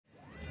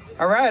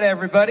All right,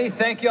 everybody.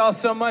 Thank you all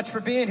so much for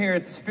being here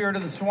at the Spirit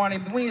of the Suwannee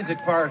Music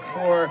Park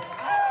for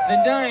the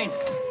 9th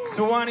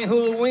Suwannee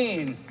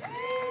Hulaween.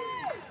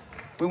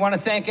 We want to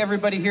thank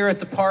everybody here at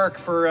the park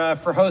for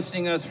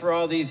hosting us for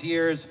all these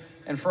years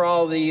and for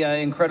all the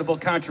incredible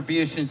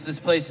contributions this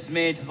place has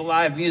made to the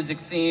live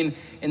music scene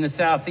in the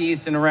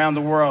Southeast and around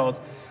the world.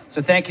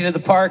 So thank you to the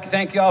park.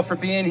 Thank you all for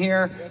being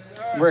here.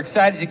 We're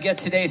excited to get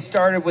today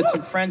started with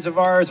some friends of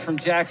ours from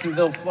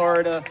Jacksonville,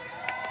 Florida.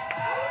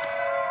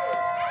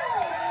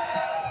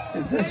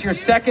 Is this your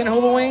second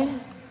Hulaween?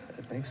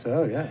 I think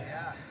so, yeah.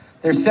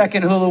 Their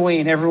second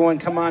Hulaween. Everyone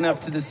come on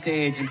up to the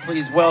stage and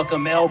please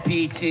welcome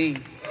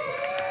LPT.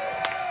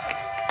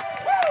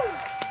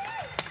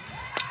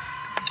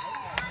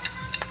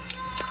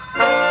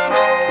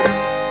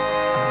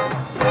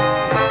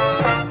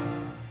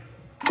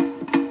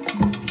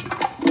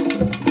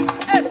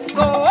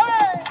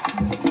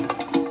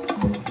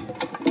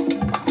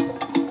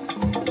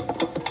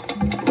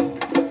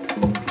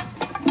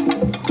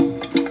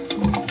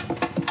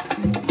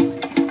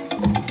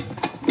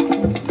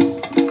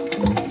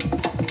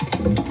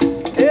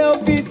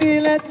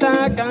 LPT le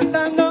está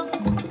cantando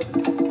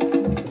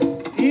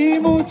y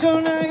mucho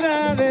le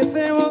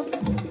agradecemos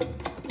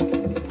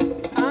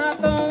a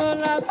todas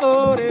las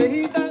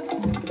orejitas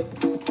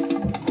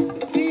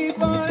y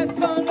por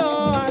eso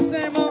lo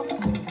hacemos.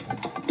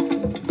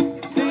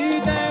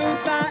 Si te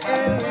gusta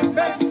el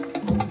limber,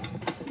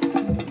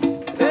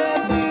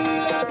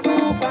 dile a tu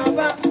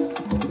papá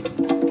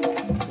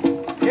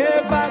que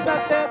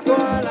pasaste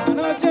toda la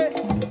noche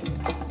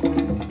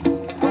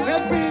con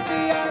LPT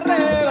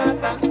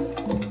arrebata.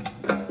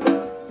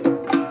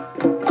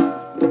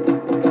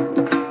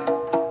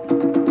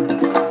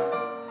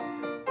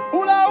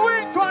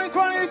 Hulaween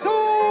 2022!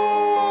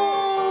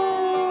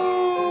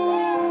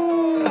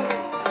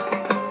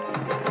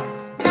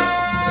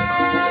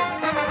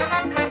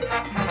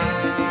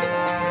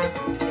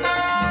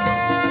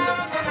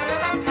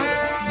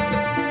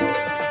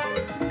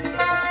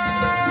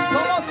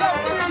 Somos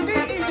LPT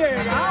y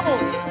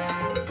llegamos.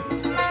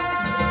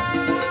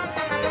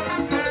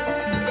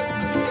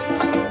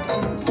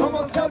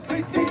 Somos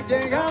LPT y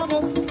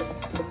llegamos.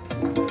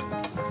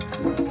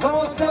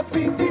 Somos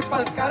LPT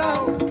pa'l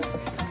carajo.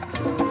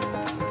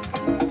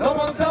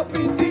 Somos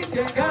LPT,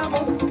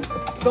 llegamos.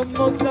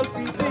 Somos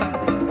LPT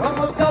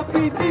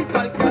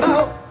pa'l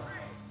carajo.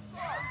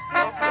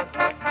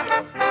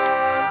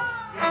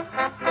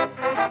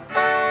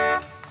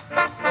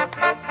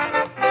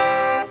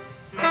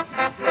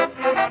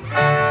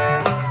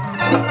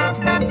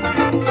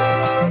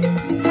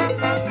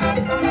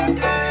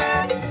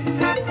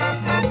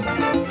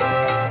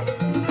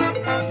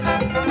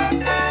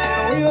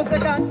 El oído se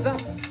cansa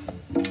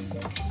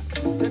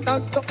de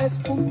tanto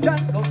escuchar,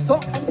 los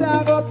ojos se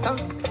agotan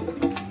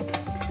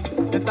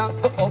de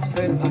tanto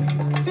observar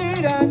la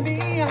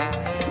tiranía,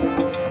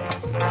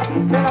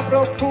 de la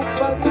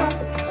preocupación.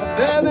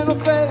 No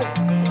cede,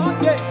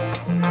 oye,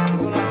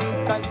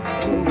 solita y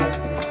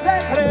se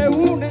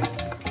reúnen,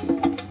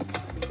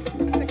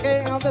 se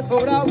quejan de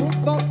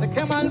sobreabundo, se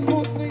quema el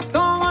mundo y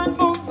todo el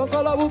mundo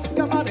solo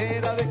busca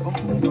manera de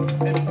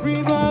continuar. El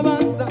ruido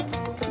avanza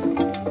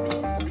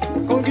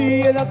con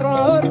guía de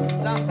atronador,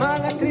 la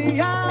mala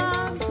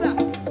crianza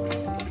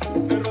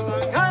le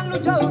roban al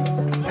luchador,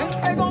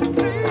 gente con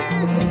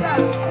prisa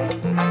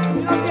y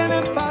no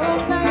tienen para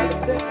dónde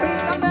irse,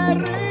 brindan de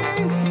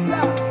risa.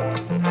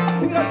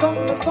 Sin razón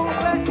los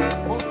hombres,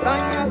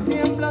 montañas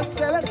tiemblan,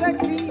 se ve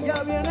sequía,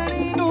 viene el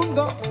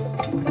inundo,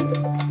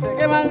 se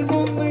quema el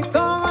mundo y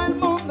todo el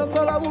mundo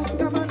solo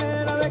busca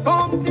manera de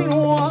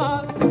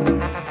continuar.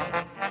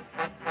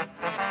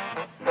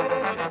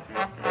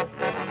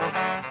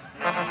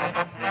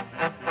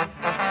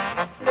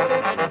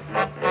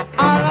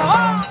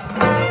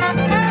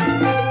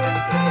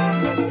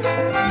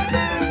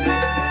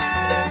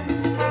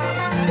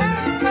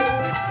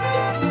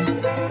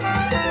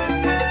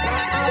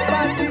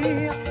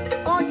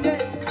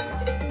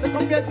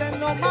 En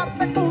lo más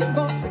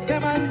fecundo, se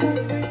quema el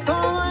mundo y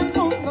todo el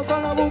mundo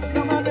solo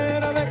busca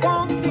manera de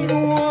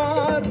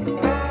continuar.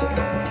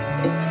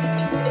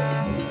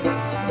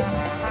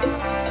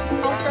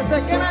 Aunque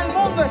se queme el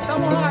mundo,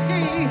 estamos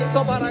aquí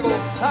listos para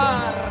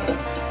gozar.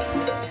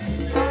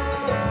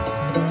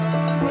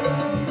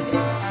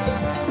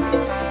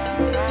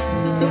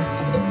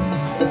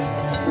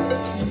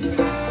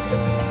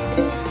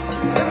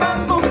 Se quema el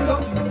mundo,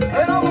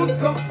 pero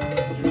busco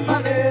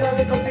manera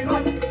de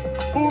continuar.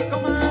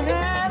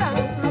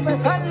 A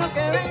pesar lo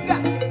que venga,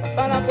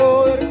 para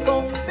poder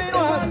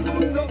continuar el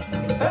mundo,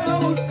 pero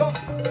busco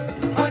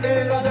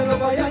manera de no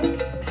fallar.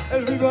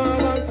 El río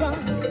avanza,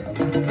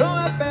 no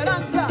hay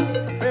esperanza,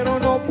 pero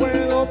no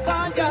puedo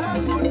fallar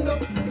al mundo,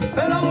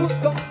 pero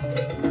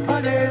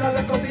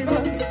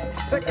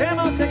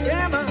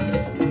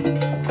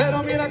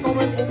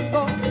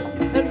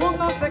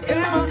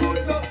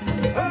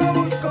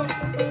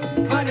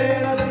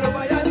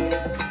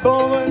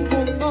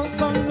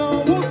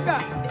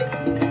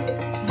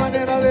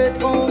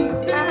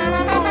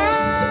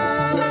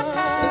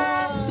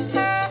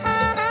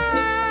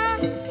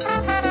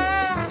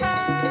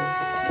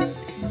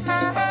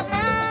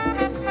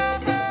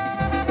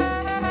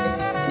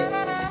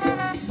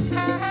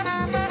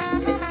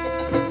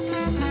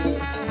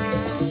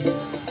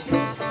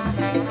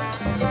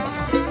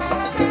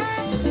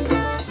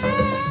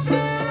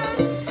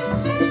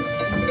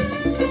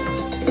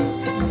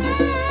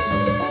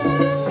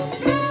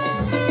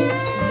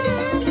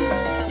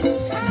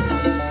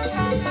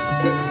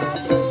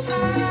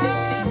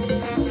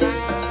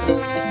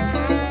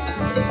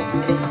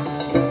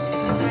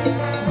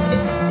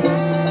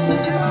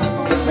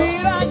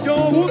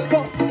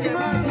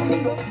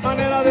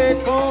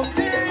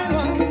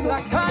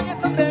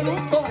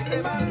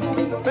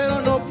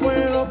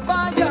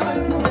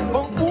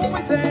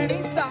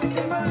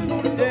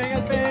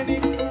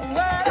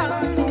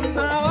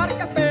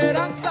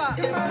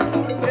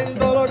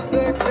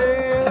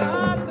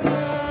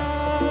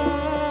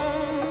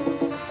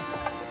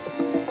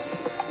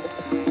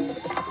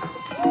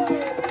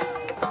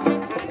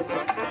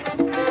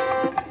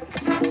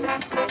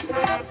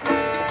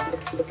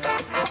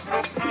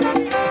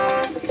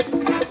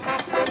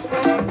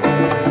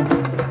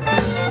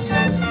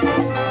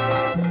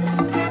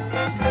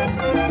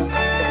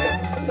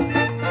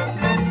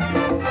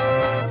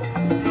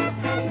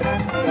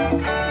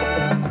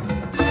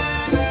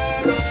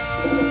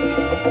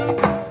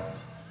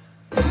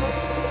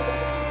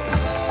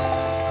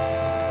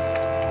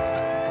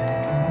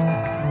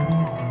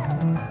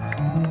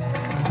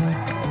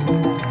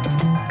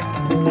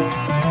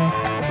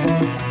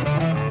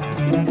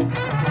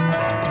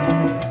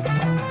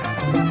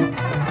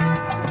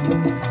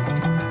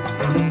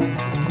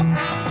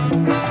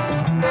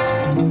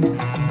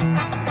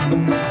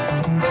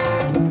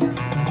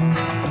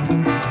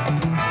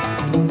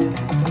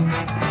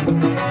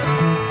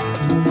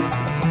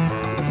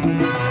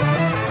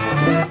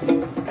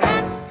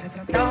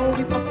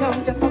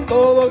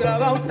Todo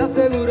grabado, te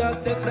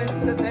aseguras de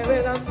frente, te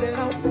velan de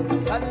lado, se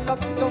salva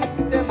pitón,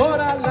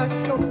 temor a la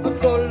acción, no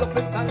solo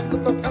pensando,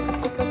 tocando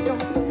tu canción.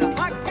 La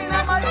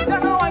máquina marcha,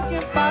 no hay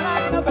quien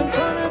parar, una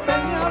persona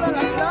empeñada, la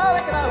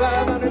clave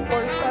grabada, no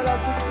importa el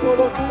asunto,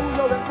 lo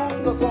tuyo del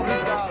mundo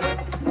sonrisado,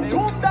 me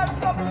hunda el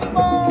topo.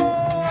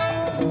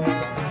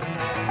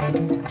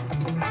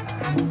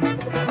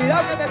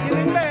 Cuidado que te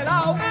tienen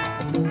velado.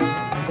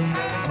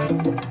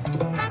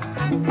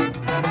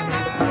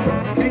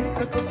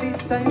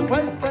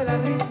 Envuelto en la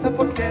risa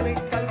porque el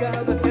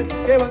encargado es el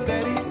que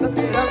banderiza,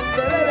 te dan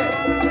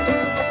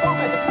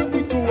de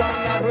y tú a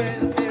la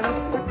rueda te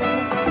vas a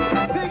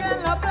comer.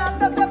 Siguen la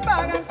plata, te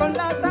pagan con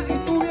lata y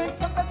tú bien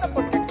contenta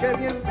porque qué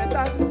bien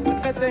metal, te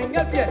meten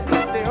el pie,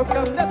 te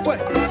tocan después,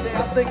 te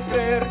hacen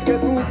creer que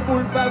tu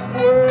culpa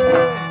fue.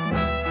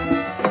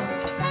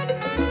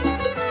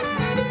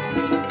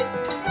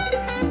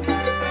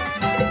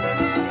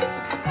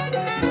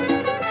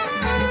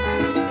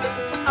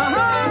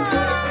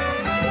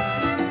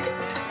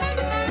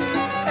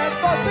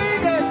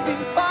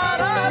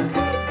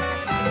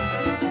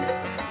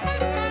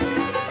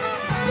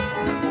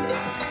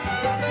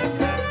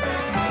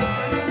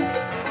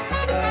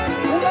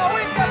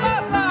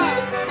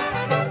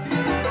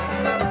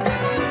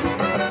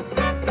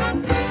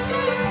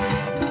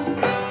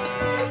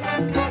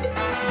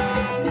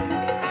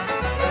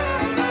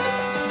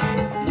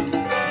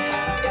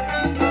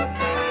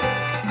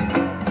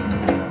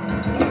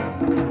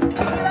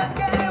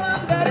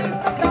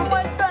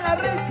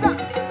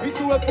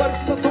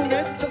 Son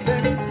hechos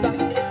ceniza,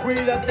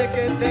 cuídate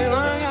que te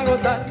van a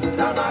agotar.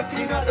 La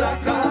máquina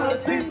atraca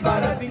sin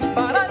parar, sin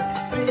parar,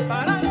 sin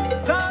parar.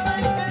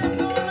 Saben que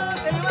tú no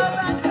te vas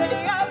a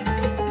entregar,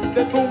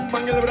 te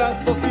tumban el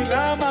brazo si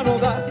la mano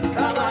das.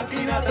 La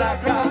máquina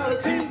atraca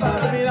sin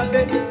parar, mira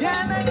te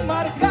tienen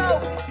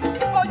marcado.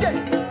 Oye,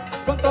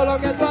 con todo lo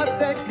que tú has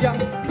tequeado,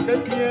 te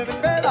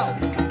tienen velado,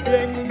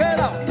 bien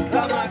velado.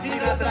 La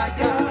máquina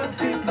atraca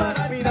sin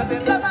parar, mira te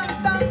tratan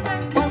tan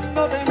bien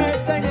cuando te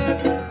meten el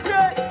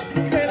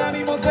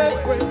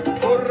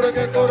corre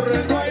que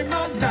corre, no hay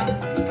más nada.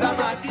 La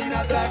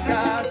máquina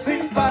atraca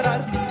sin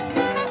parar.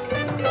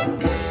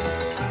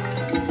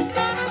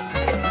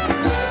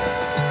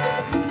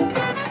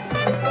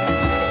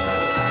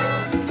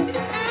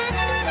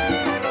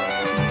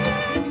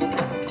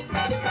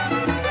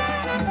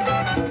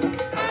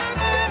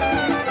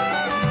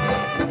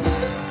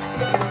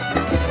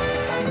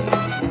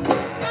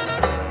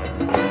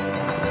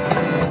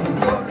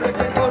 Corre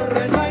que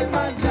corre, no hay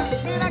más nada.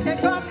 Mira que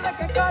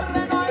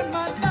corre, no hay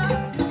más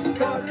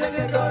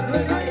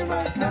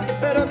nada.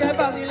 Pero qué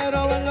fácil es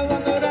robarlo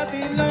cuando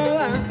gratis lo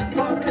das.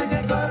 Corre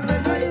que corre,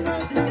 no hay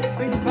más nada.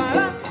 Sin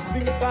parar,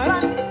 sin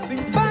parar,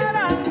 sin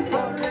parar.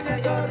 Corre que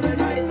corre,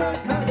 no hay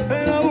más nada.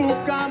 Pero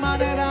busca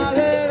manera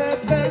de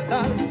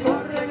despertar.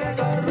 Corre que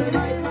corre, no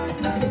hay más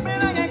nada.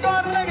 Mira que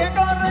corre,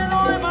 no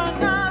hay más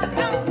nada.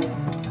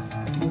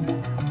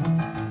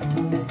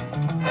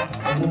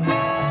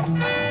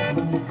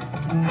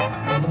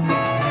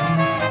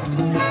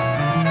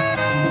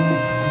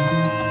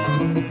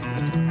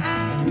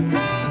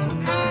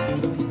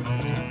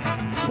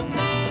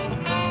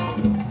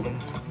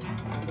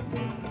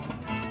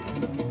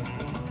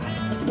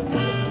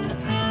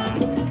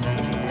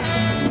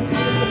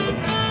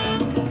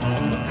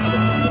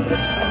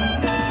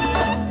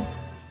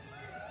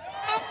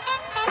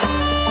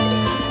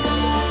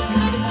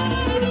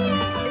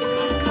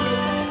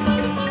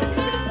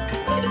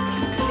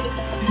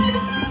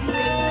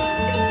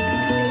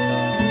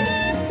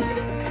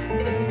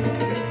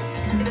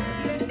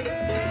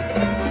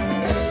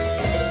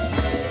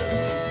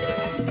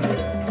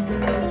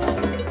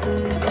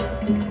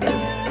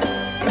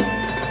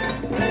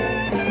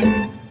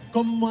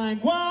 Como hay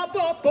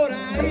guapos por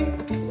ahí,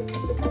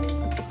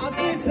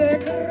 así se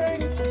creen,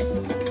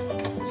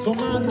 son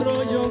más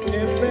rollo que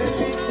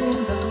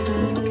película,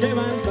 que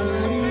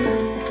barbaridad.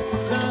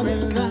 La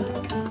verdad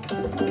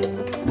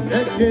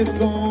es que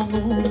son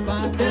un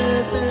paquete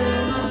de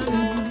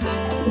maní,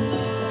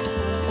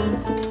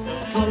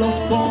 no los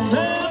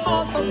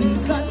comemos sin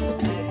sal,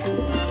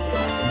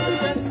 sin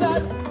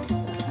pensar,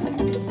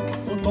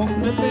 no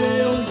le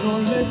creo,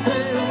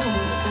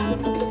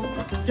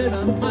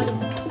 quedan mal.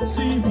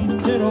 Si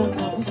vinieron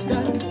a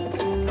buscar.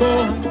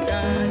 Cojan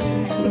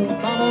calle, lo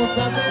vamos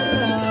a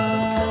cerrar.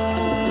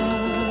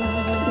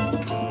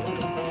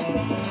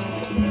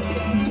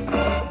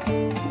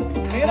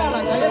 Mira,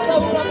 la calle está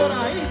dura por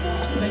ahí.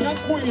 Tengan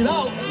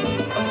cuidado,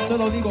 se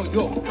lo digo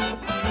yo.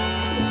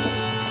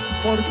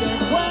 Porque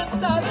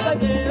cuentas de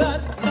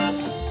quedar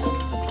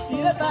y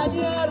de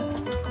taller,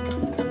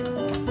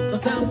 no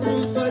sean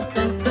brutos,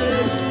 estén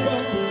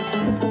serios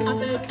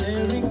antes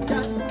de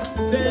brincar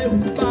de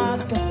un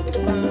paso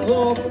para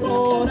dos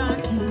por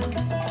aquí.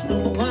 No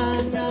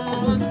van a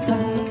avanzar.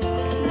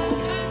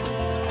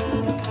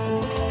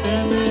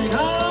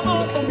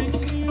 Tengamos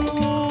convicción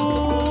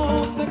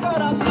de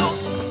corazón,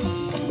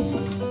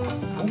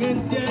 un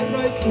entierro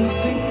y tu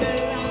sin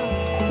velar,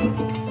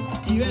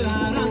 y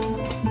velarán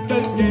que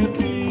el que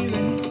pide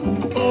un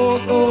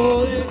poco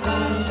de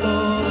canto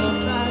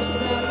la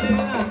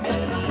soledad.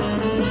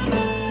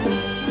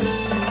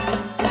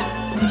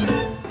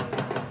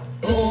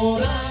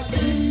 Por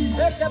aquí,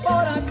 es que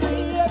por aquí,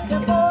 es que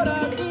por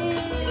aquí,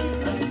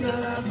 no hay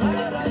nada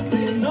para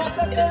ti, no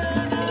te queda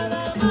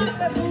nada más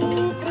que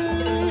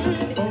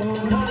sufrir.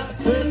 Por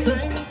aquí, se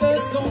creen que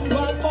son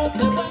guapos,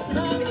 te van a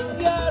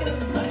cambiar,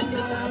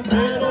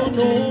 pero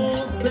no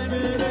se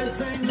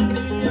merecen ni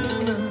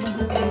nada.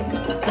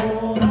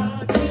 Por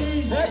aquí,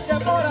 es que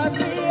por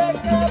aquí, es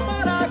que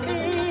por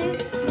aquí,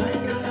 no hay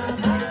nada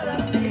para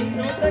ti,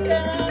 no te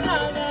queda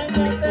nada y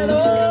no te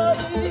lo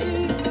di.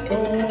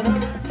 Por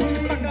aquí,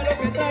 acá lo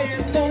que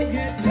traes son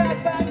bien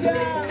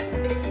chapañas,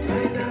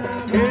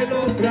 que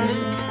los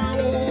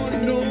bravos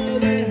no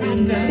dejan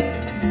nada.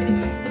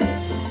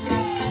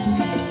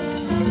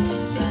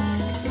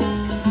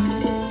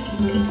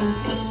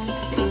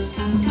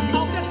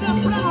 Aunque es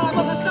temprano, la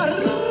cosa está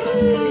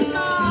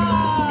rica.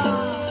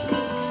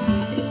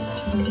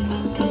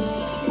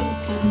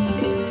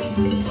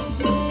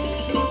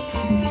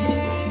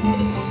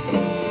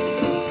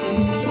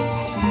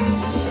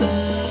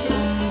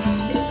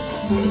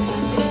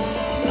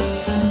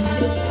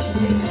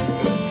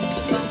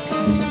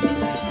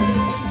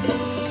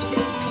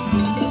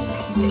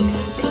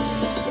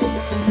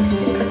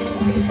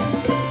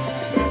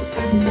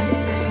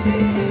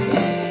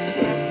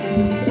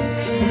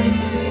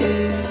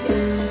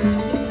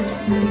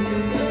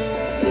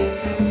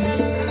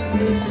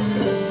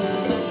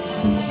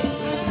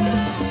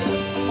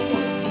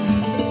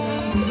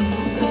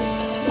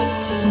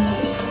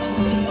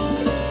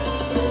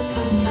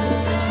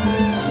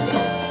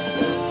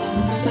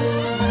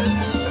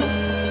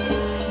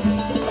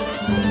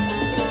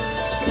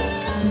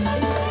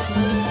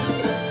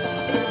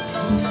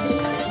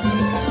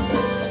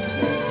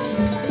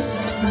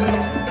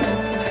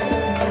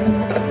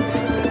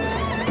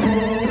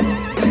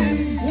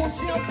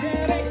 Muchos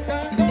quieren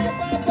canto,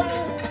 papá,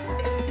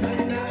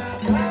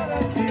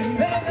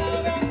 pero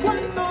saben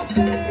cuándo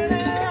se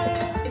le da.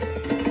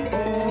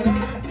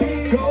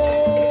 Yo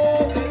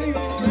te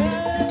digo,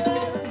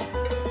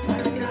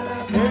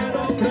 que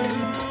los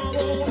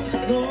bravos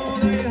no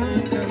dejan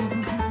nada.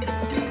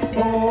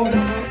 Por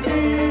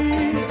aquí,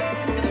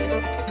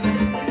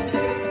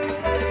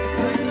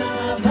 no hay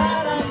nada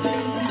para ti.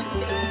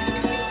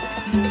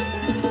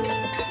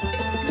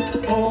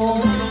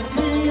 Por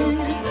aquí,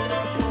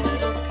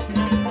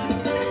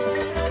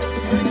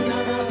 no hay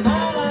nada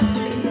para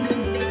ti.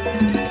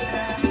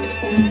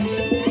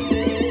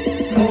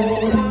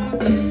 Por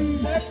aquí,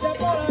 es que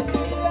por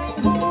aquí en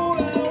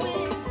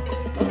Hulaween,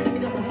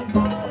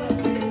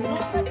 no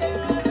te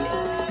queda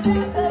nada,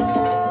 ya te lo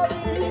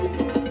di.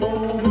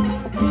 Por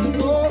aquí,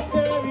 los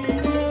que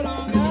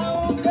vinieron a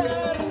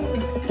buscar,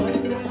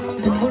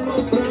 con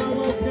los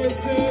bravos que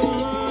se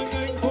van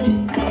a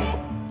encontrar.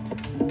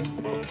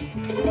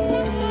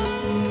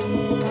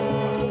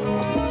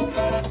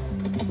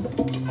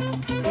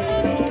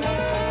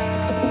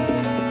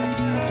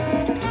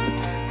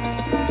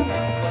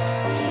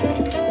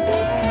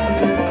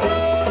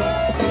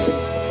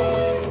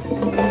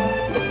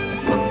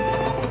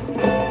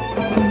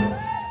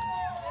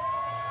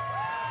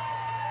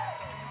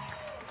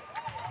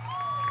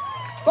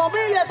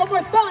 Familia, ¿cómo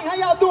están? How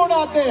y'all doing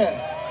out there?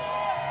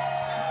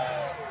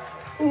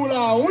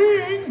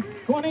 Hulaween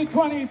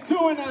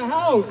 2022 in the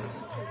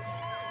house.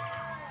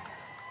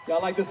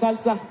 Y'all like the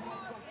salsa?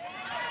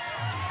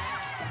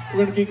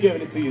 We're gonna keep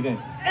giving it to you then.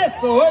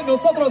 Eso es,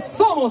 nosotros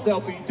somos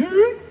LPT.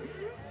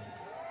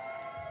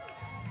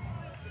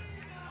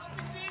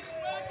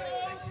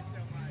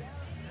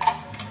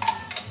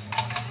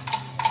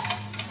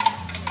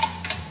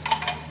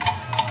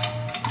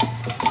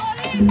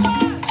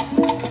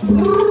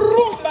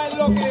 Rumba es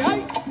lo que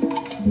hay.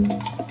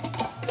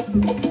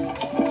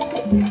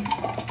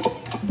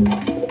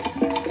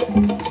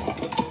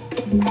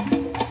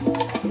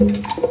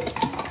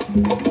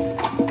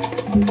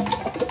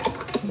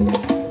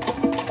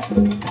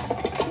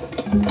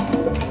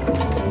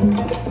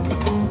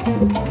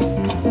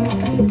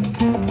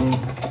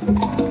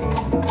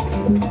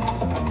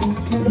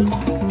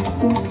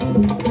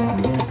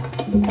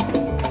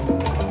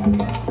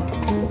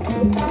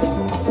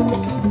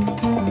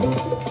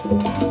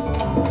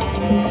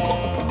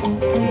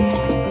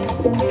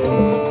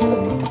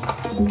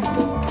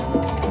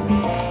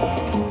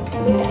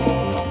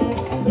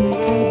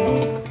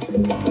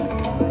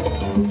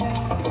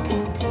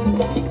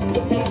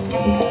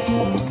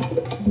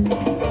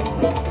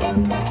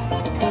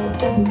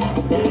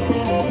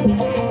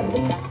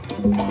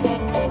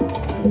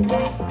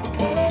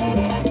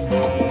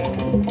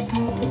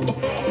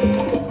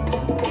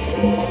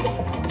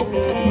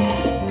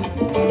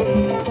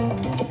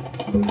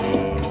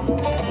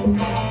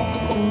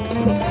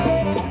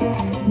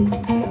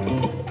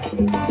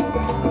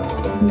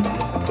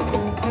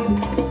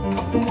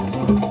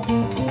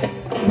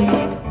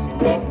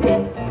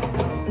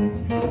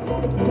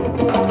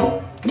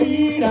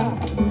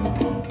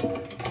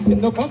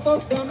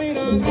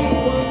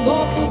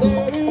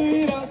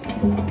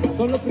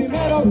 son los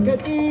primeros que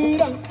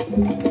tiran.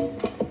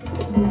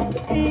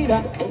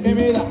 Mira lo que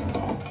me da,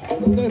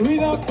 ese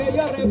ruido que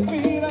ellos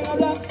respiran,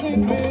 hablan sin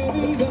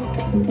medida,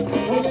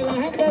 oye la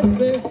gente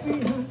se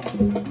fija.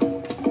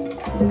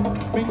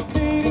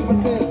 Mentira y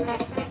falsedad,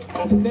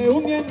 te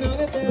hunden,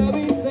 nadie te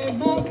avise,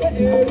 más que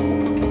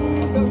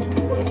heridan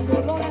cuando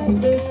lo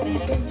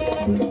necesitan.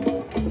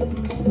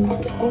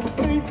 Con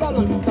prisa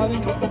la mitad de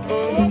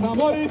vas a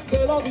morir,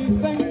 te lo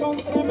dicen con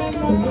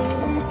tremenda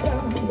sonrisa.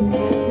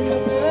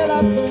 Cuídate de la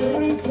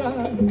sonrisa.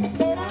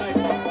 Ay,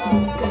 papá.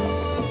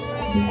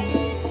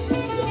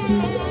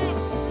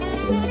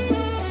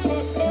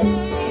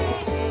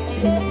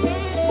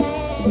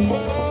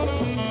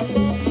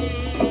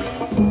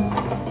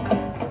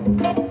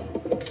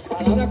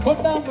 Palabras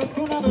cortas más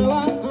que una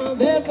navaja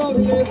de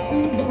doble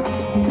filo.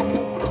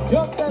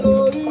 Yo te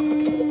lo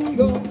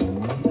digo,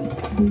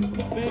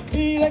 me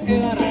pide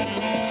quedará.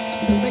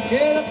 Te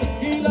quedas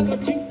tranquila, los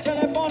chinches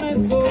le pones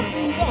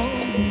sonido.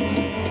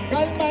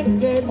 Calma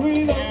ese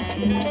ruido.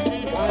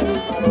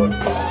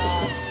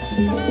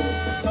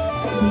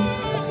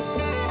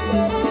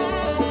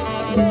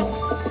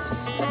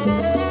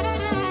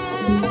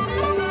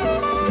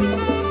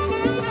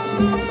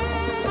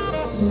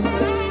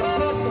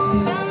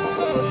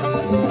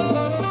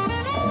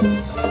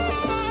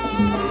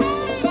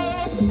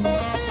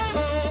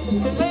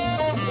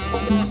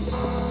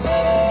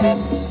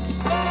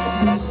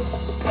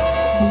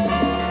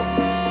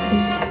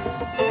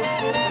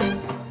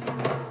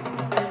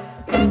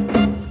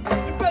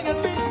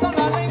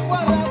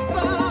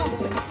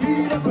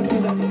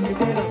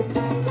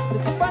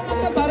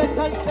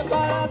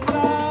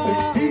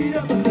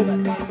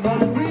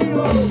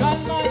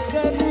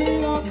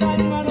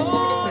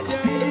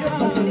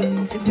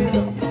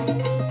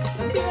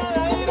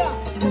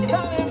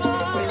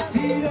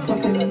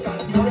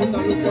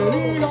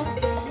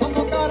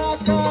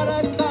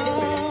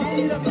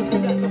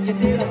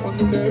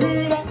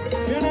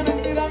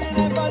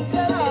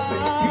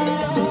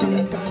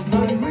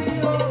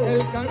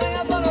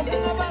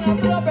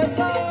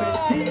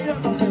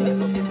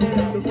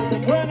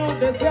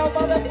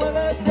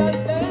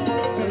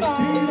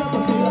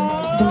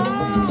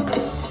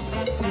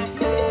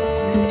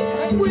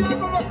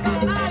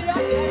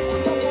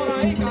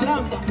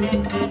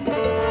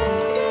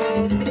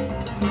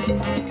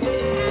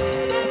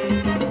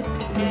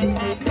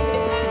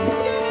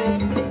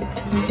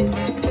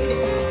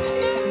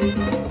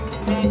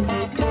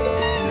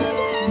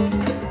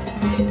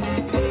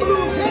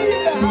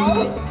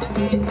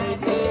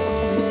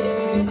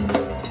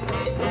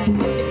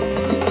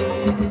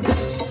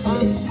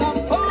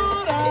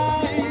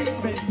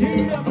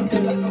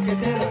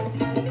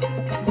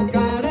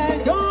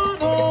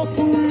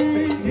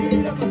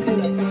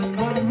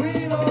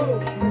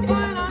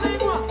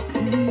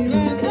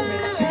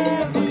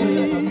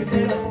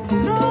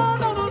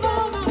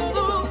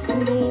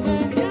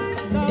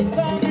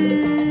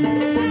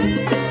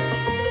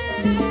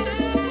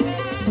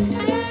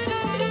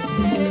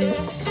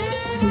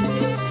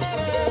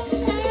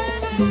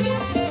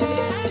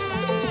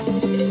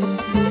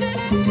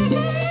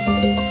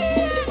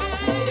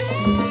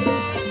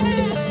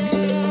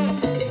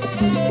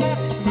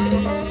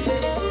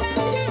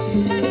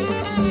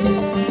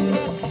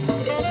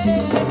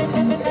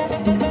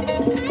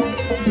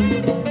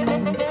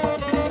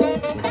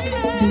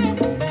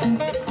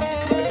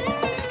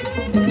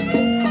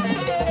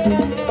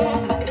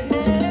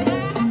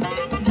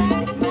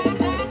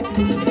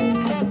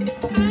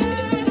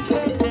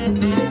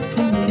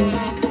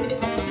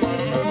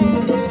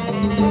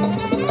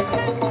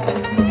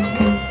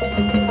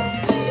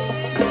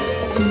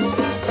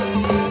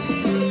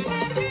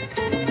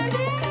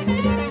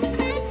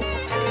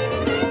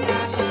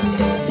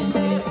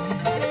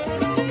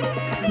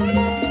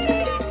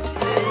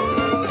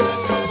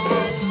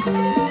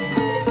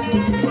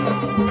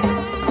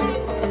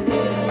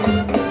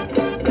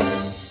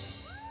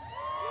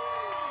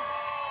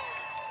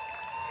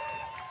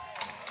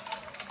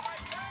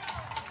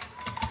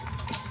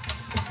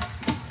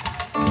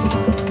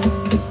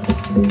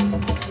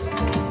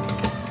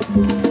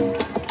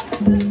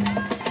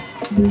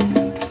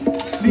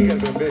 Sigue el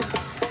bebé.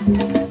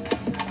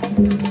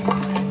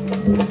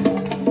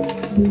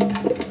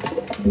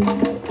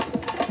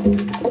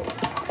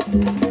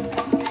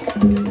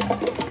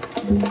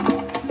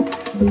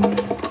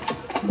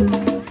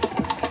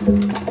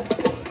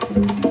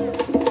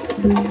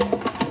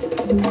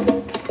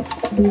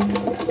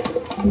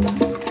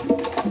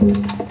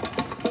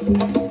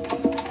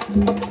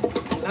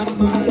 La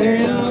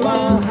marea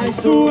baja y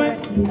sube,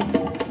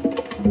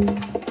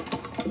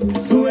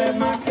 sube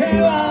más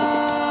que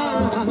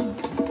baja,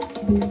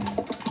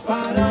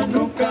 para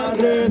nunca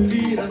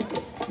retirar.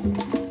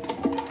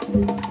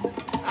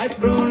 Hay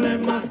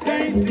problemas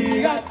que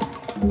instigar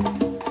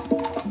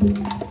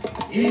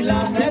y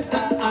la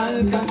meta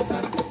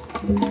alcanzar.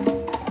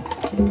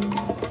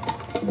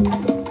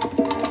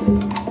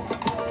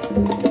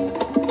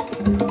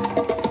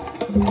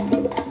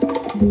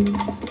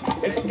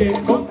 El que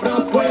compra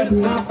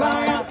fuerza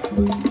paga,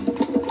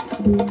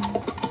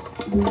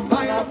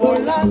 vaga por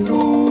la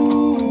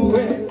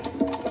nube,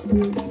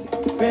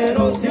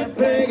 pero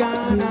siempre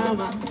gana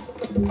más.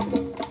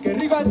 Qué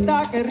rico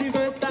está,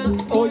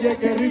 oye,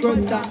 qué rico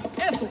está.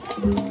 Eso.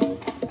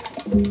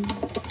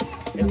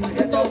 El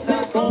sargento se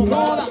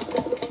acomoda,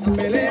 la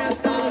pelea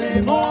está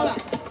de moda,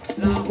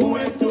 la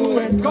juventud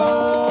es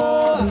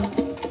coda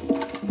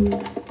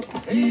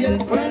y el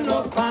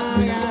pueblo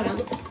pagará.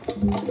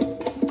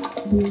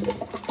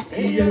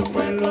 Y el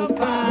pueblo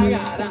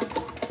pagará.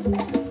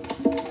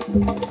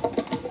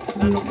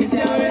 La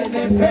noticia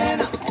vende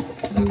pena,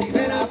 la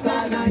primera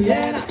plana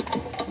llena,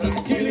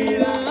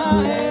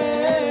 tranquilidad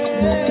era.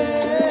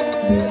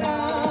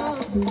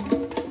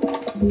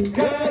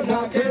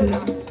 Guerra, guerra,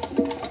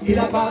 y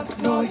la paz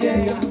no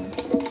llega.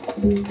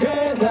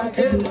 Guerra,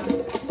 guerra,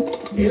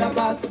 y la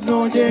paz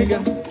no llega.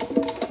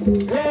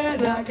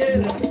 Guerra,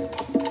 guerra,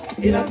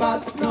 y la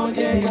paz no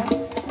llega.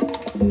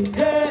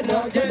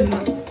 Guerra, guerra,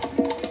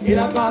 y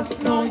la paz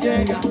no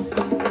llega.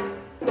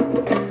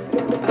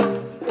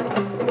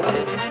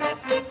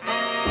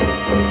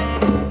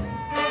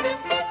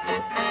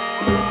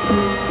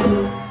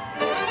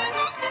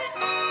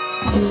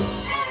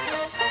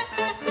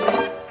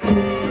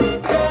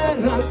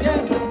 Guerra,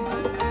 guerra,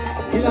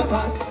 y la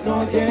paz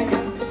no llega.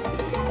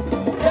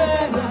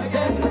 Guerra,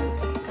 guerra,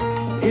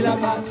 y la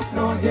paz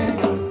no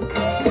llega.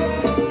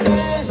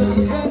 Guerra,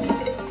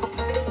 guerra,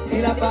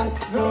 y la paz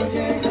no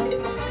llega.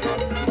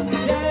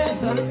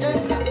 Guerra,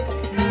 guerra,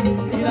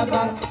 y la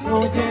paz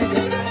no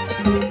llega.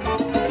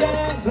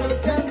 Guerra,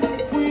 guerra,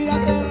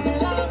 cuídate de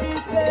la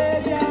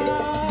miseria.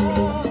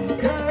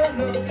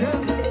 Guerra,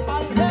 guerra,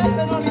 al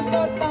gente no le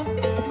importa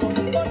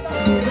la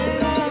pena.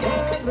 Guerra,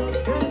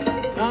 guerra,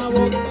 la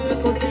boca del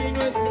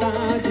cochino está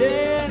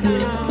llena.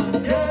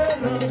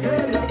 Guerra,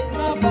 guerra,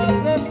 la paz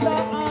está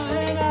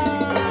ajena.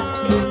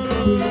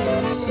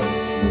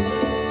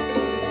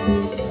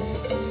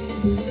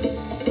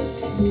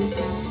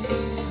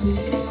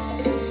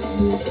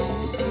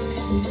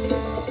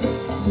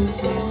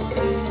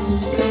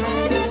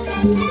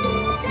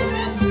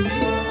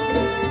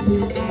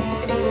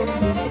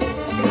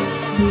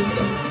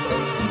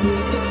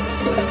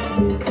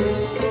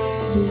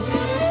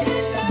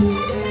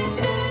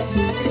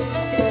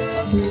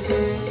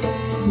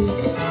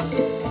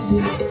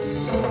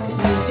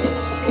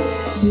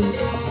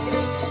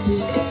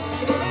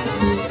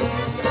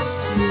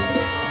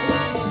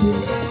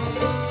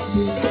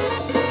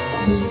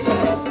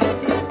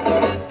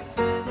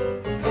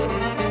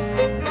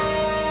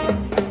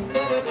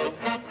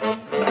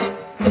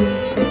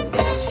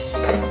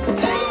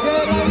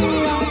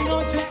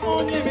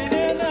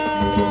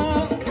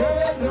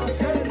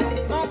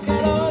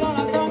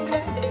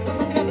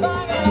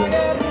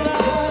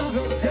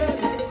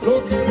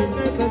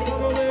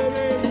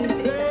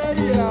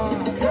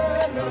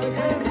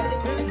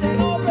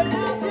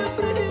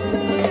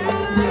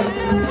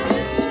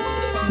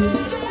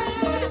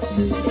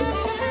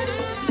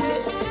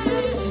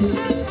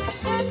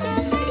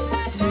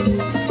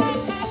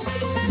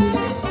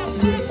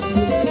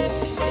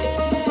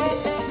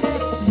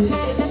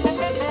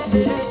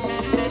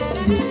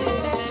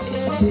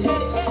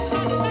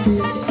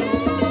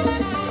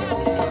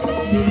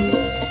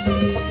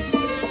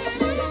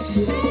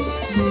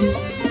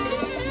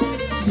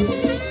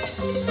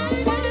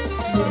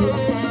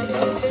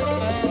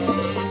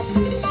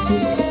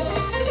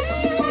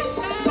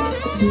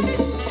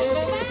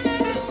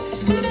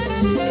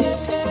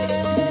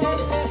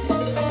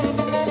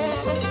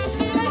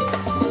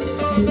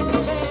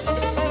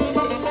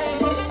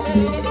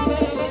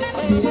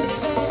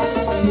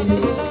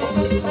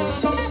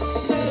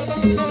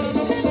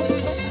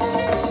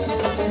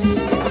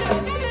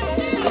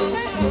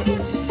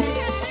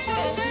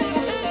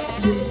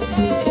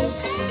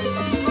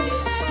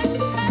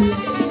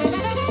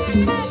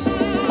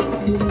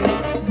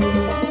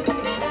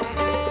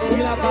 Y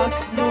la paz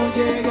no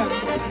llega.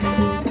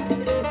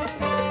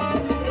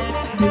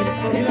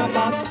 Y la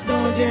paz no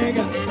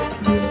llega.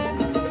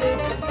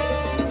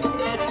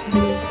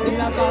 Y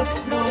la paz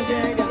no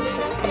llega.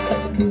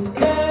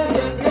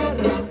 Guerra,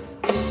 guerra.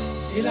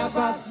 Y la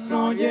paz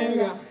no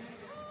llega.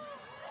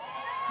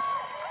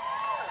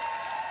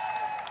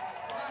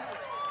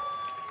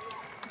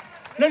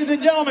 Ladies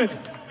and gentlemen,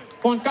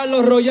 Juan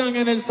Carlos Royan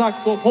en el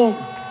saxofón.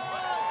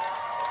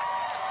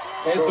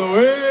 Eso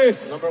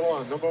es.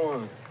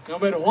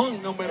 Number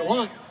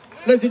one.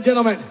 Ladies and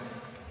gentlemen,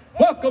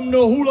 welcome to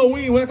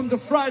Hulaween. Welcome to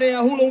Friday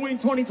at Hulaween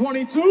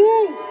 2022.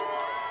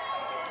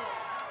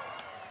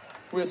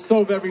 We're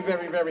so very,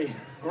 very, very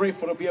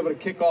grateful to be able to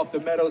kick off the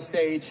Meadow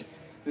stage.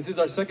 This is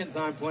our second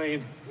time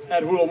playing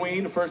at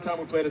Hulaween. The first time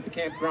we played at the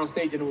campground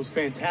stage and it was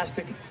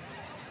fantastic.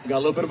 We got a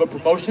little bit of a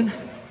promotion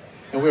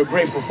and we're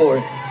grateful for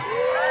it.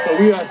 So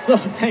we are so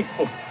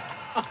thankful.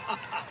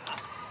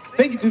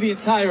 Thank you to the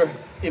entire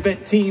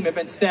event team,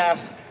 event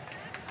staff.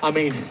 I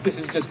mean, this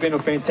has just been a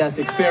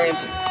fantastic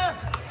experience.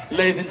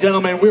 Ladies and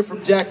gentlemen, we're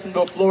from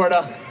Jacksonville,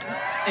 Florida.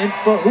 And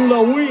for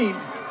Hulaween.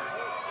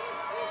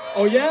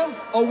 Oh yeah?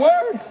 A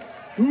word?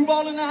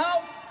 Duval in the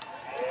house?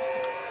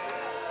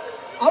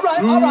 All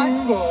right.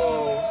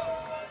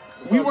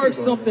 We worked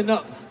something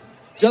up.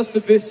 Just for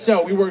this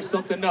show, we worked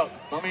something up.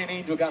 My man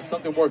Angel got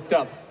something worked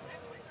up.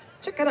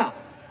 Check it out.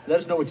 Let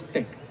us know what you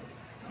think.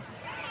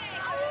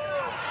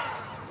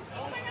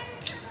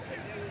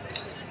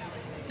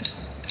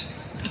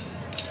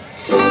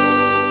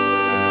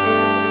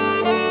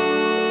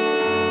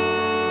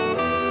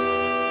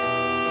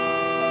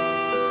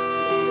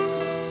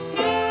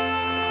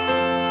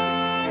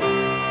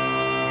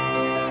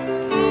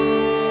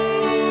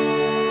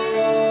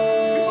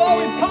 People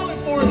always calling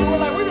for it, but we're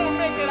like, we're gonna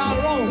make it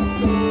our own.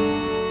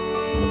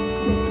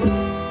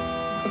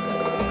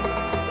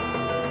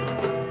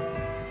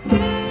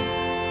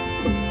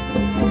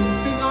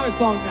 This is our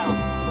song now.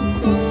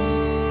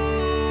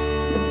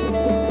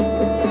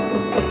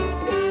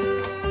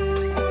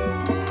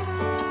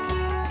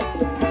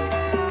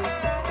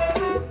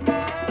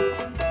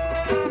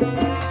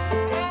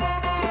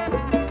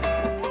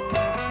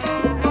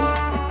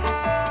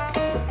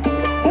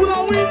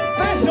 Hulaween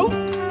special.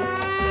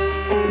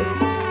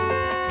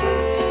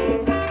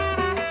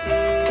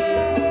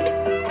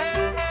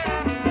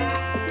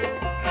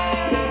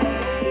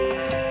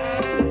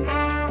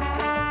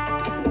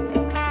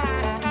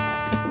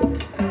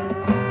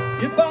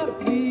 If I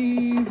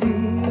leave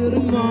here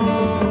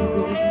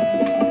tomorrow,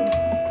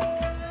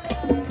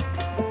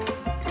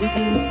 would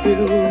you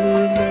still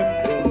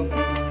remember me?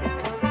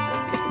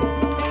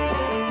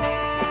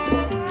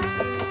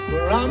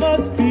 For I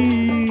must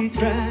be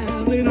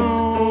traveling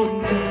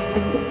on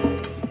now.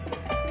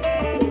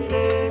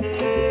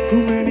 There's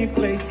too many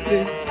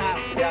places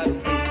I've got to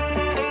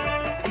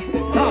be. He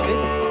says, sorry,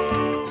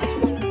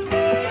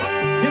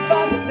 if I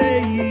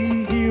stay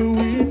here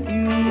with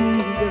you,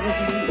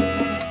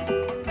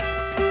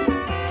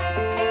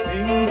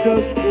 things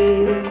just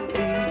wouldn't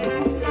be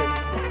the same.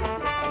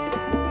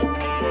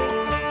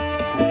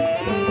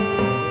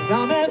 'Cause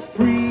I'm as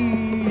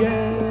free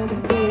as a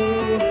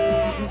bird,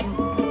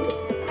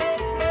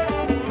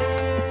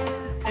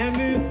 and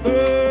this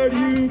bird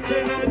you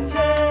cannot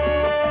change,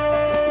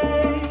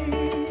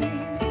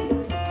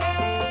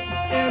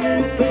 and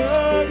this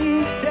bird you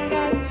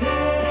cannot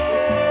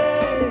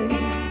change,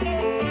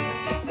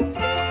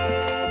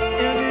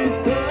 and this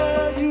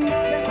bird you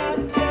cannot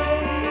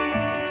change.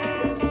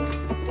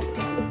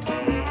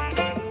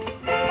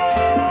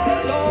 Oh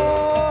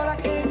Lord, I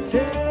can't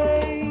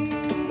change.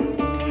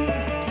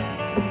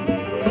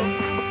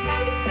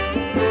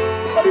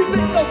 What do you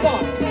think so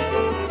far?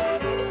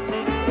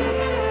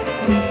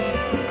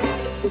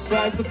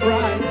 Surprise,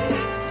 surprise.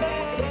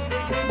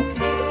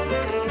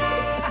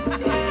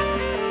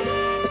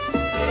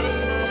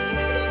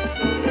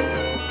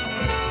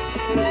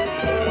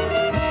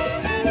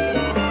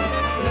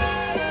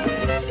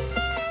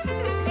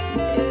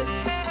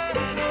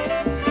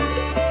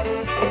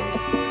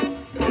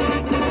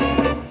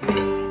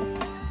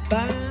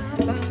 Bye,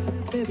 bye,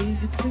 baby,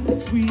 it's been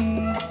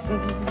sweet.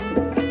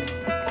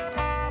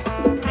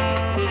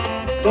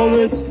 Though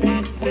this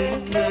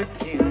feeling I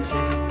can't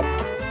change.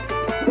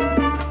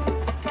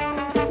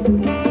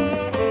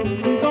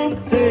 Don't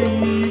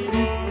take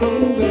it so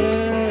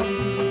bad.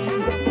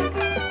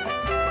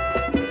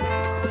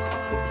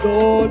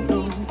 Lord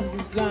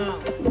knows I'm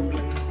to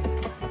blame.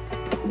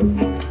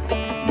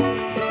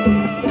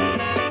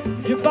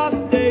 If I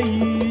stay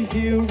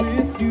here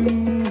with you,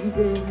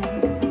 girl,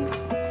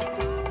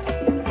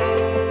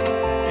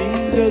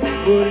 things just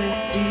wouldn't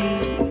be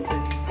the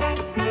same.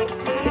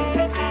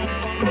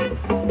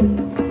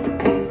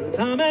 'Cause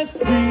I'm as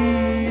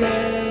free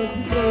as a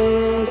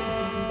bird,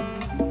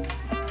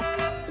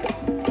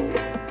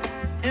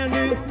 and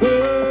this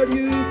bird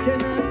you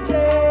cannot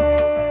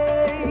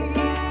change,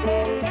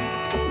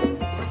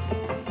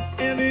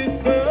 and this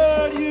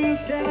bird you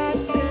cannot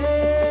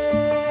change,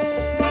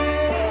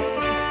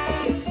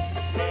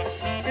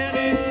 and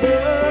this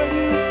bird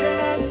you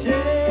cannot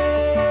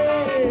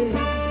change.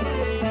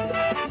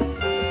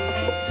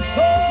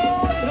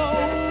 Lord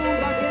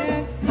knows I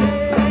can't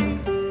change.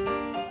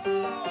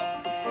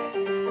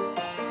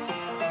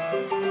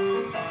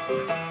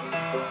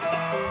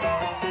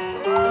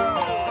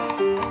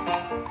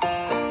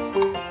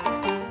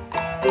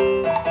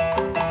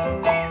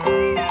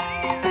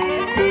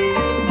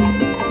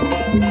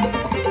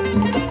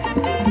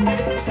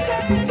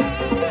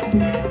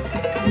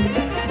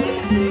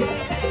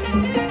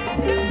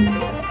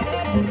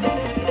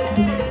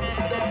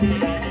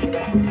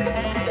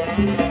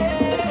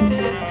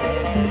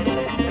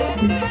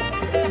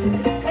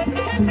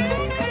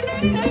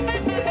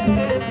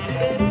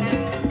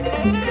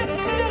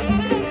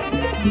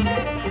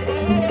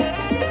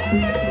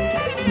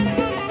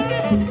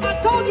 I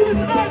told you this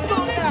is our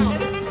song now.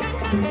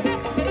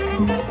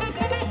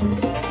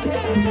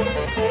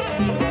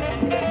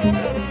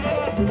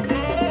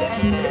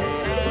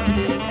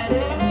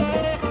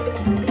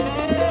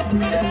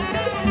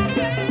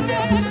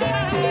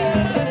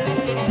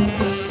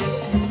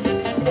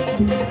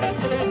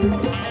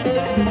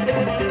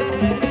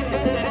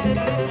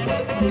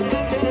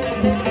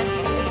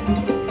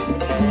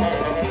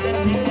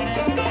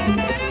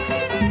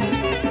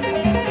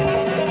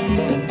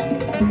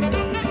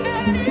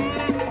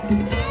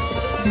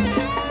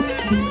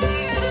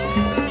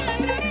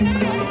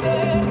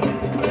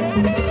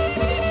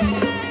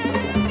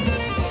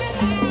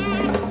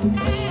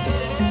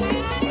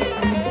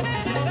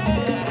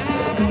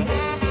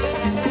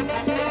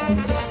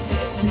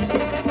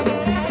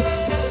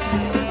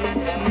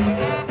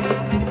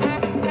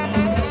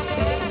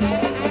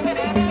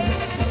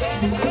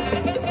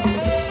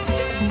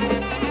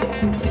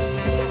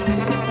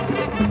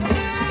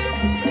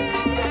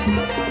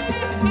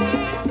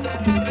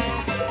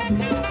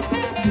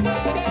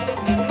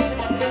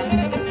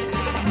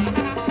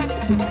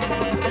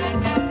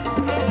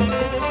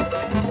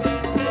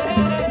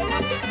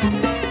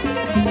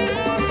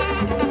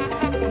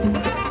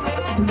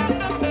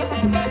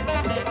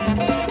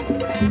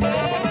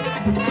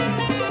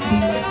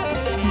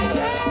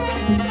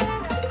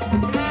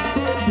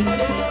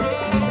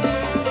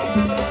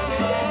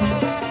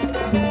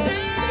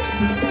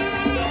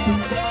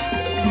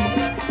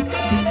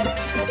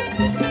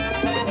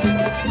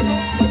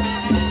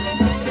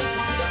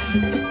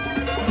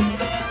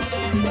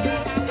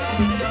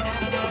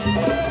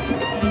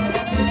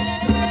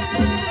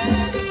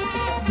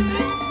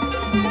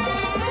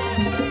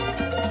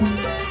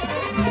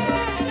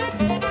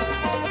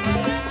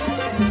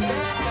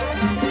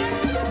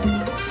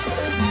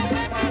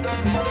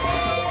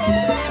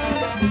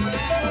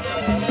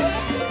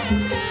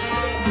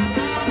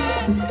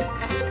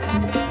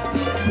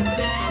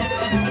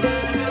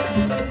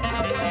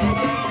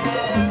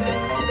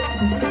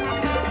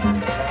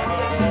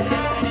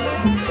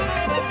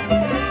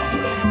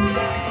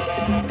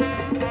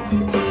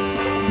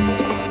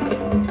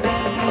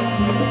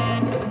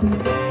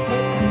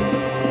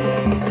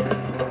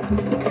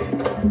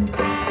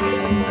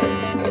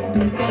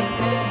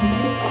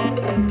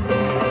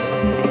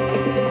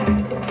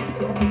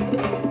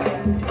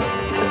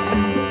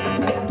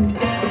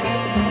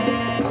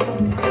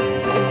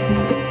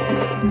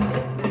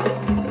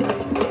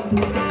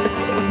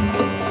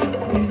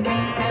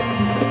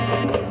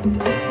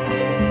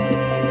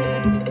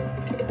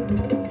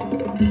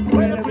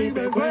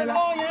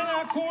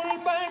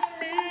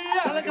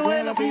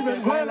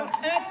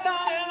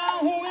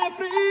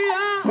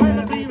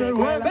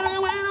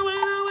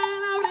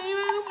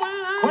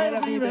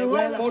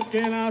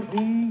 Porque la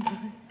rumba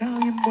está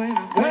bien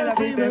buena. Vuela,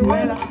 vive,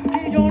 vuela.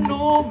 Y yo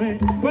no me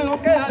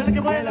puedo quedar. Dale que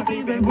vuela,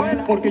 vive,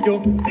 vuela. Porque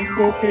yo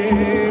tengo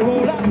que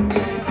volar.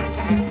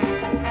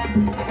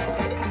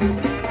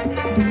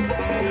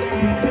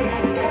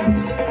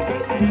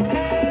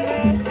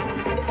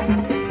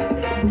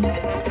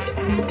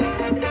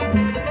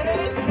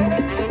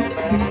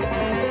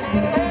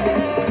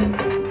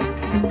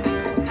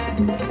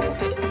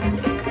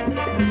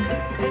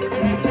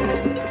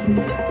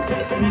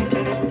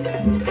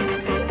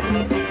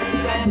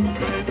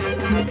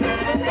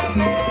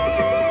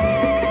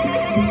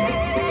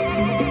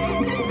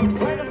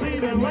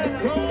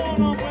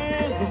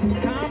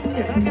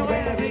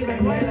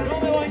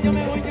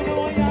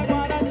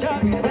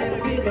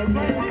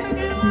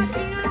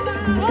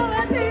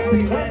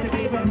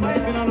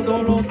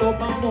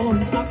 Vamos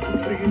a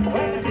sufrir.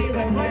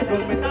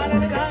 Los metales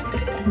le dan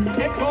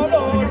el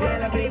color.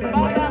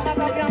 Para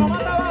matar piano,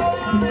 mata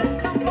bajo el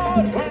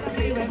tambor.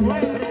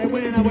 Qué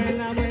buena,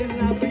 buena,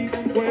 buena, vive,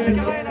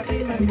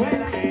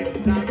 vuela.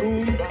 Esta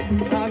rumba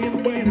está bien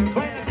buena.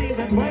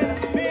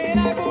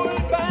 Mira,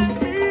 culpa es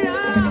mía.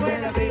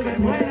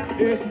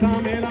 Esta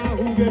me la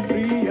jugué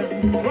fría.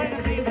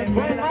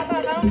 Mata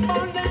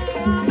tambor,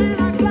 déjame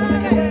la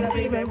clave.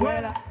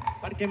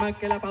 Para que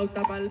marque la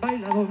pauta para el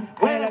bailador.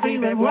 Vuela,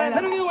 vive, vuela.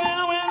 Pero que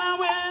buena, buena,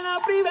 buena,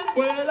 vive,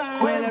 vuela.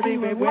 Vuela,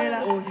 vive,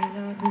 vuela. Oye,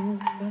 la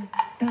rumba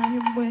está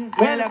bien buena.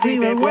 Vuela,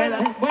 vive, vuela.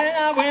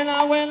 Buena,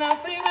 buena, buena,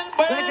 vive,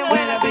 vuela. Que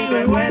vuela,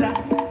 vive, vuela.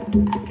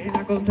 Que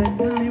la cosa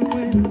está bien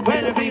buena.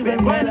 Vuela, vive,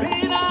 vuela.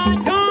 Mira,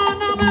 yo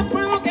no me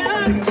puedo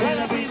quedar.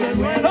 Vuela, vive,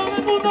 vuela. Todo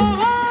el mundo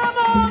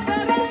vamos a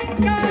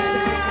arrancar.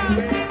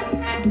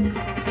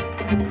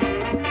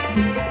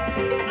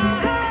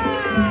 Ajá.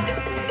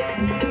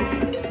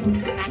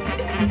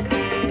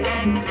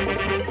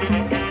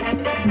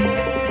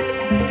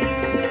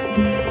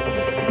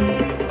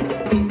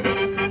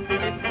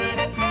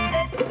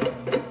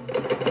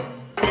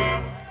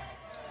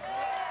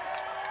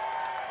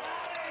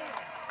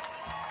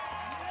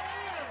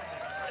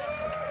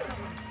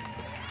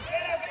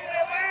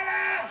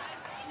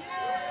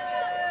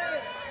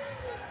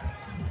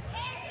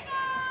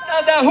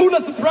 That's that hula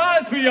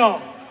surprise for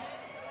y'all.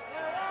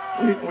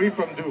 We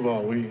from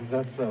Duval.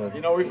 That's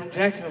You know, we're from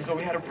Jacksonville, so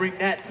we had to bring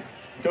that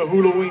to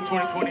Hulaween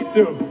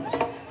 2022.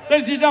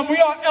 Ladies and gentlemen, we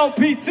are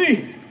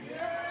LPT.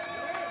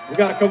 We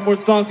got a couple more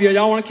songs for you.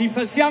 Y'all want to keep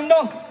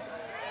salseando?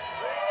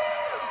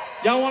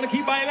 Y'all want to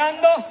keep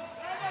bailando?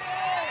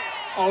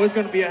 Oh, it's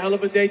going to be a hell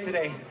of a day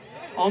today.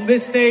 On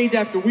this stage,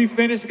 after we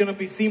finish, it's going to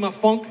be Sima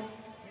Funk.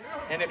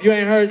 And if you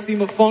ain't heard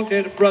Sima Funk,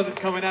 they're the brothers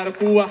coming out of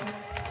Cuba.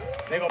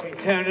 They're going to be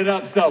tearing it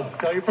up, so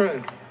tell your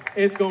friends.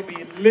 It's going to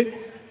be lit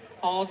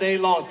all day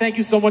long. Thank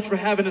you so much for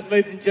having us,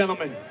 ladies and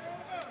gentlemen.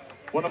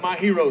 One of my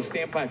heroes,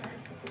 Stan Piper.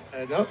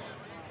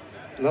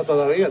 No,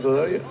 todavía.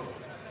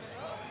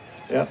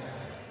 Yeah.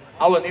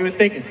 I wasn't even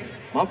thinking.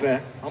 My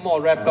bad. I'm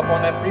all wrapped up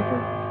on that free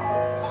bird.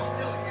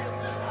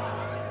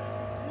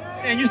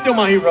 Stan, you're still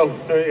my hero.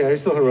 Yeah, you're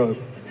still heroic.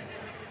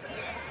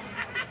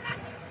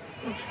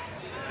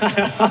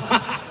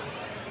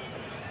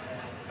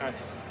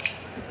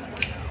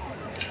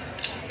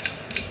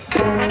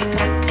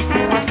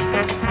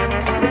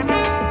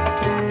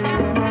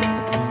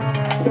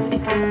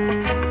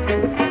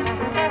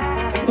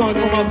 This song is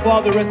for my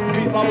father, rest in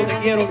peace, Pablo, te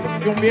quiero,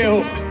 bendición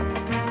viejo.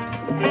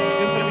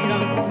 Siempre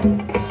mirando.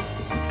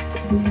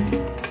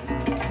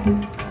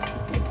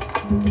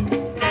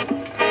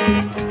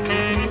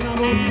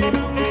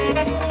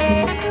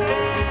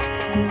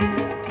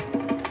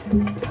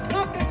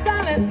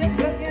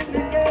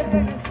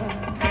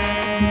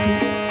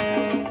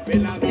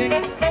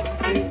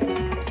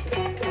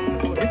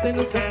 Corriente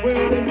no se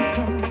puede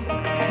luchar,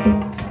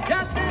 ya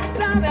se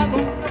sabe a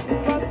dónde tú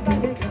vas a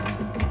llegar.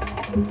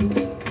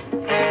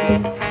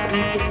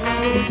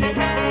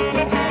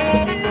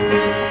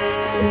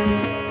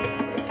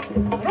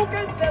 Claro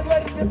que se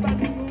duerme para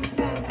ningún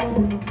lado.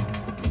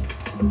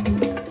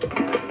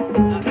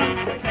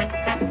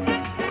 Arranca,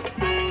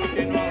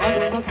 que no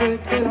avanza, se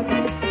queda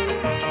atrás.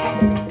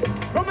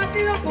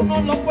 Prometido tú no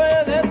lo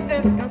puedes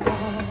escapar.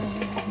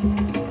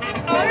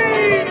 ¡Ay!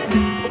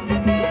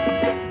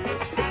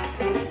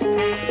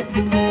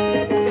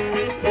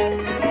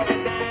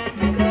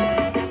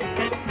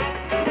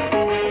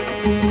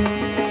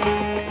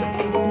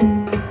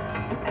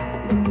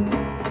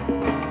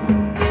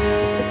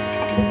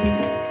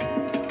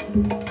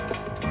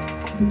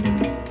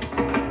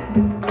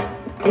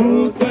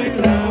 Justo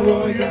en la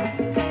boya,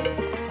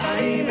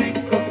 ahí me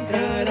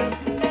encontrarás,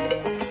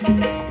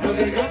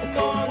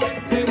 navegando a muy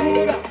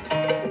segura,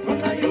 con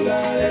la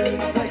ayuda del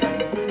más allá.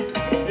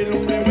 El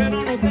hombre bueno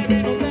no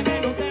teme, no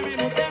teme, no teme,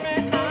 no teme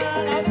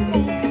a la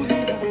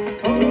oscuridad.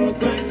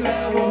 Justo en la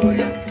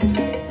boya,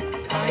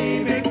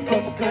 ahí me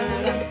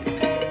encontrarás,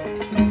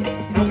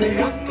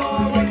 navegando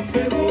a muy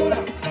segura,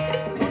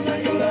 con la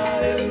ayuda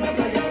del más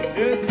allá.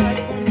 Estás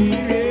con mi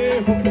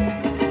viejo,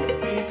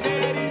 mi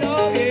querido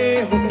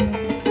viejo.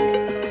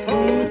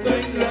 Justo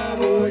en la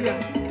boya,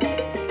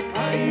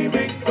 ahí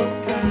me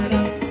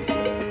encontrarás,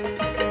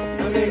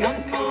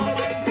 navegando a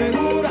muy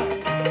segura,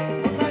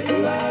 con la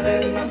ayuda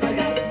del más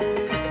allá.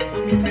 A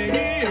mí me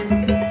guían,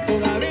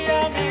 todavía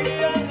me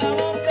guían la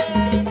voz de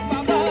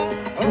papá.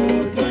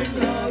 Justo en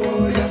la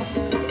boya,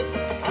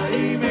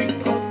 ahí me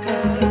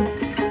encontrarás,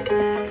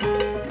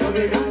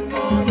 navegando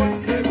a muy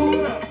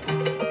segura,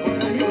 con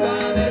la ayuda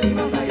del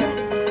más allá.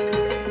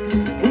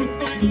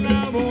 Justo en la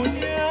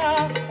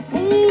boya,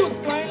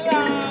 justo en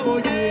la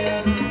boya.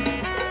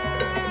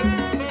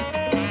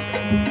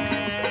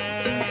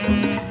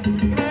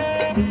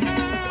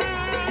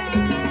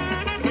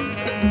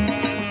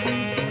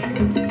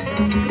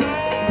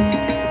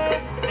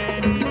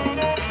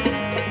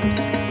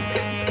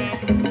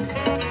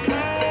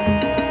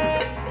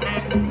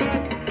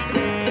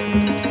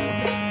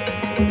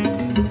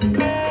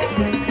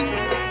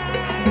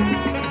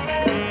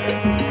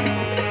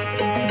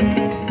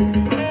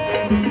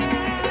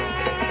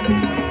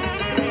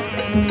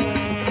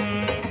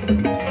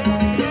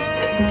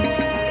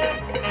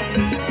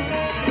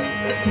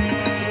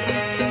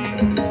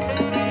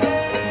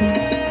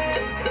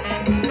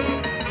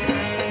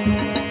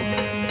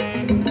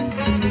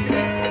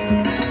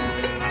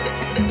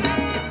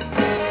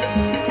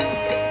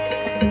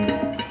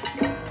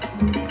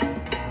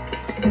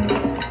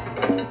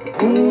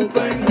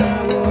 Justo en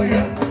la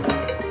boya,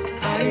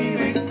 ahí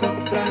me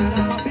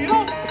encontrarás.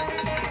 ¡Vacilón!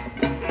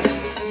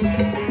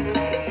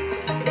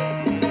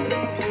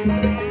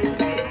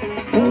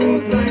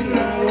 Justo en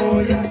la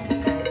boya,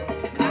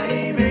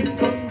 ahí me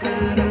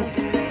encontrarás.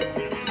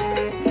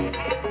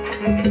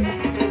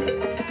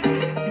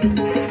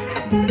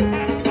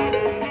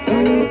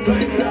 Justo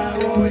en la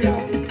boya,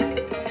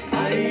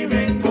 ahí me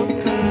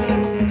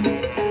encontrarás.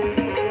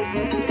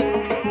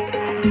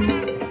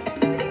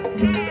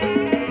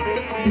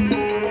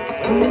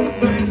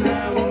 Justo en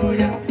la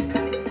boya,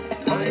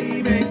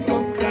 ahí me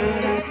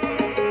encontrarás.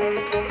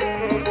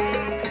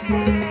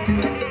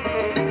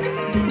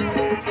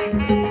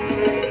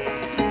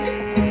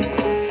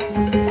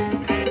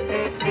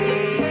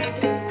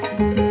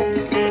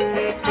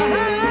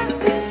 Ajá,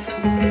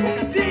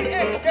 así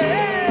es que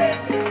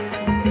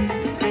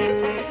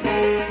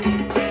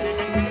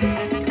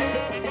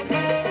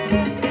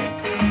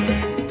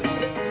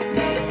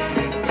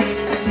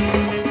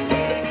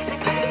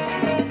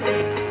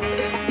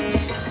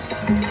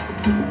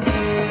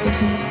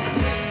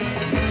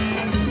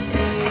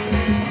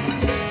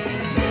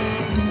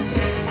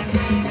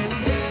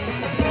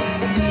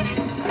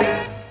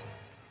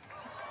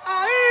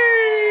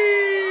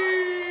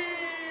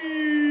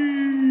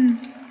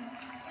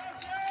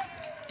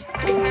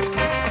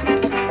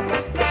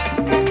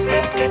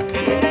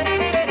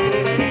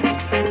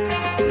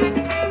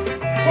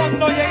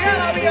cuando llegué a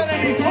la villa de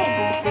mi son,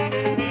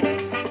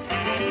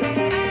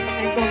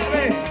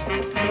 encontré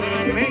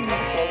tremendo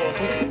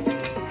bozón.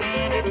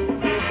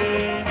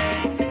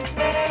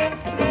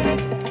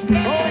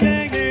 No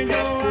llegué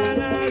yo a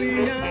la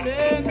villa de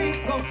mi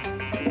son,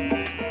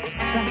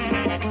 esa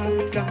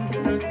marca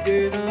tan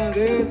llena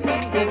de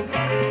sangre.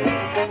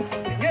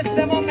 En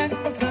ese momento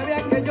sabía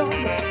que yo,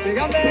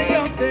 llegando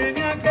yo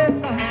tenía que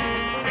estar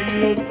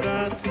en los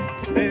brazos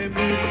de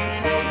mi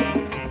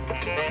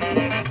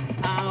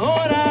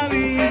ahora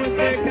vivo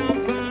entre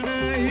campana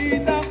y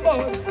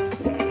tambor,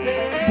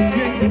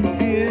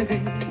 viene,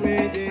 me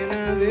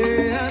llena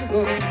de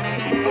ardor.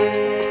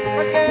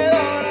 Cualquier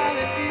hora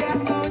del día,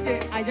 oye,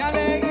 hay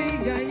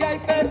alegría y hay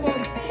fervor,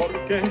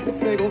 porque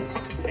se goza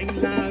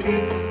en la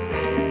vida.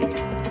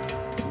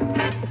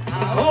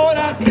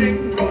 Ahora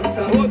tengo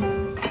sabor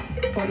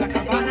por la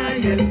campana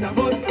y el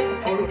tambor,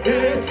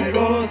 porque se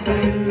goza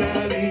en la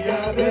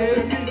villa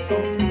de mi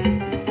son.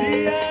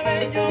 Día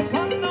bello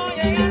cuando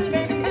llega el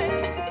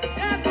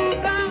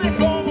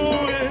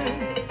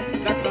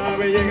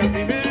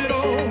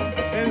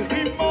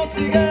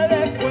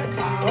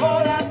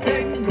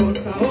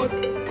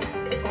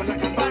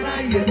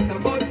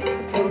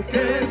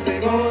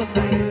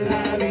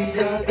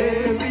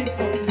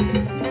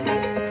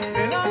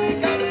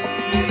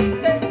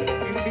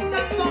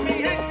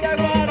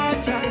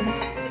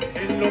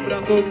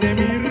pasos de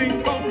mi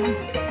rincón,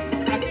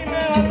 aquí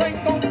me vas a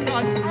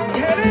encontrar,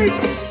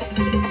 Angelito.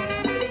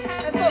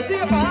 Esto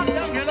sigue para adelante,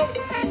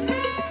 Ángelo.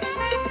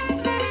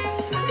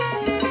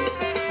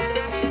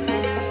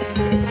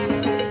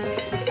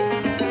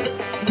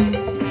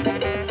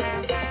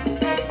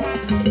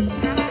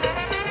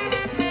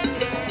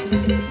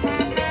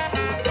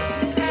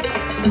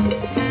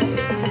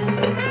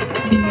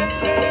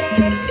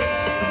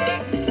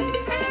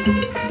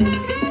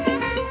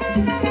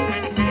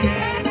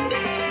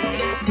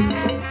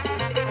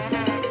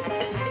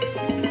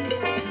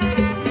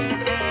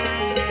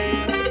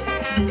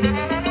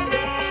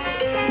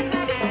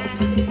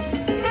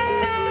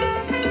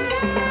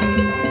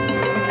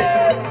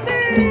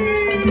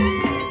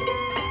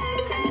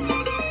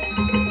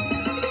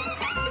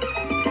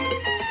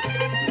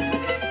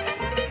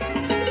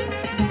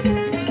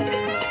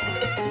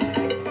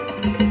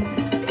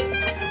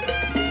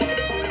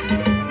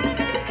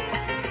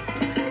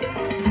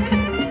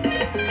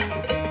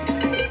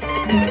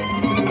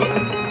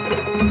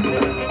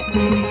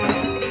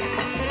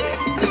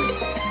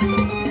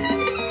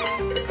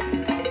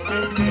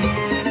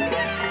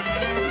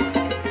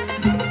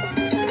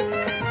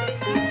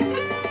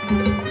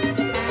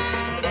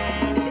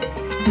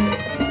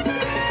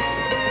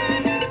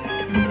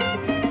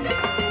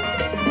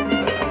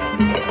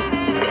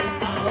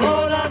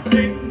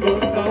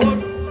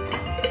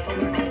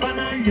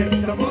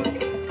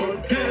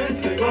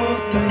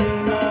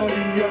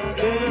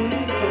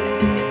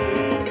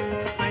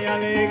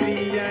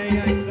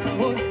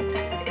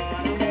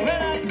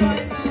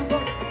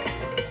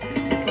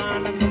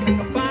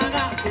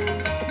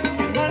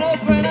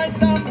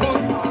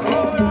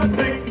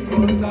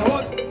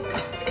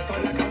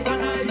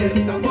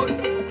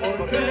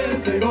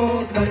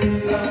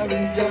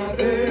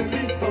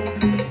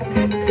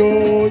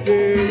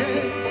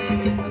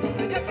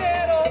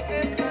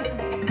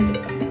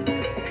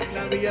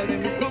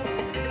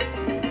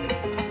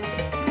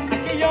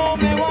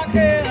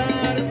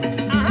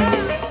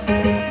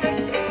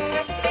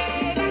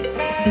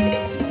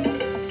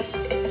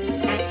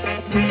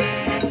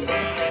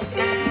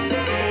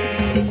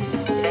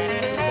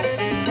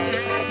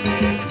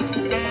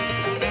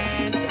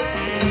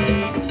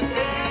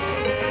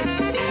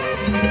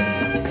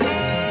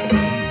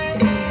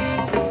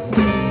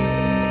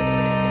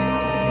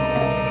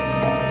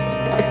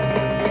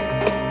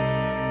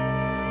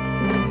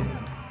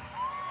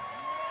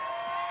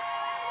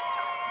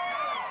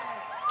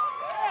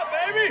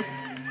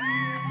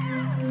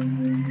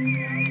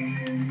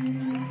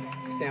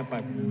 Stand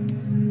by.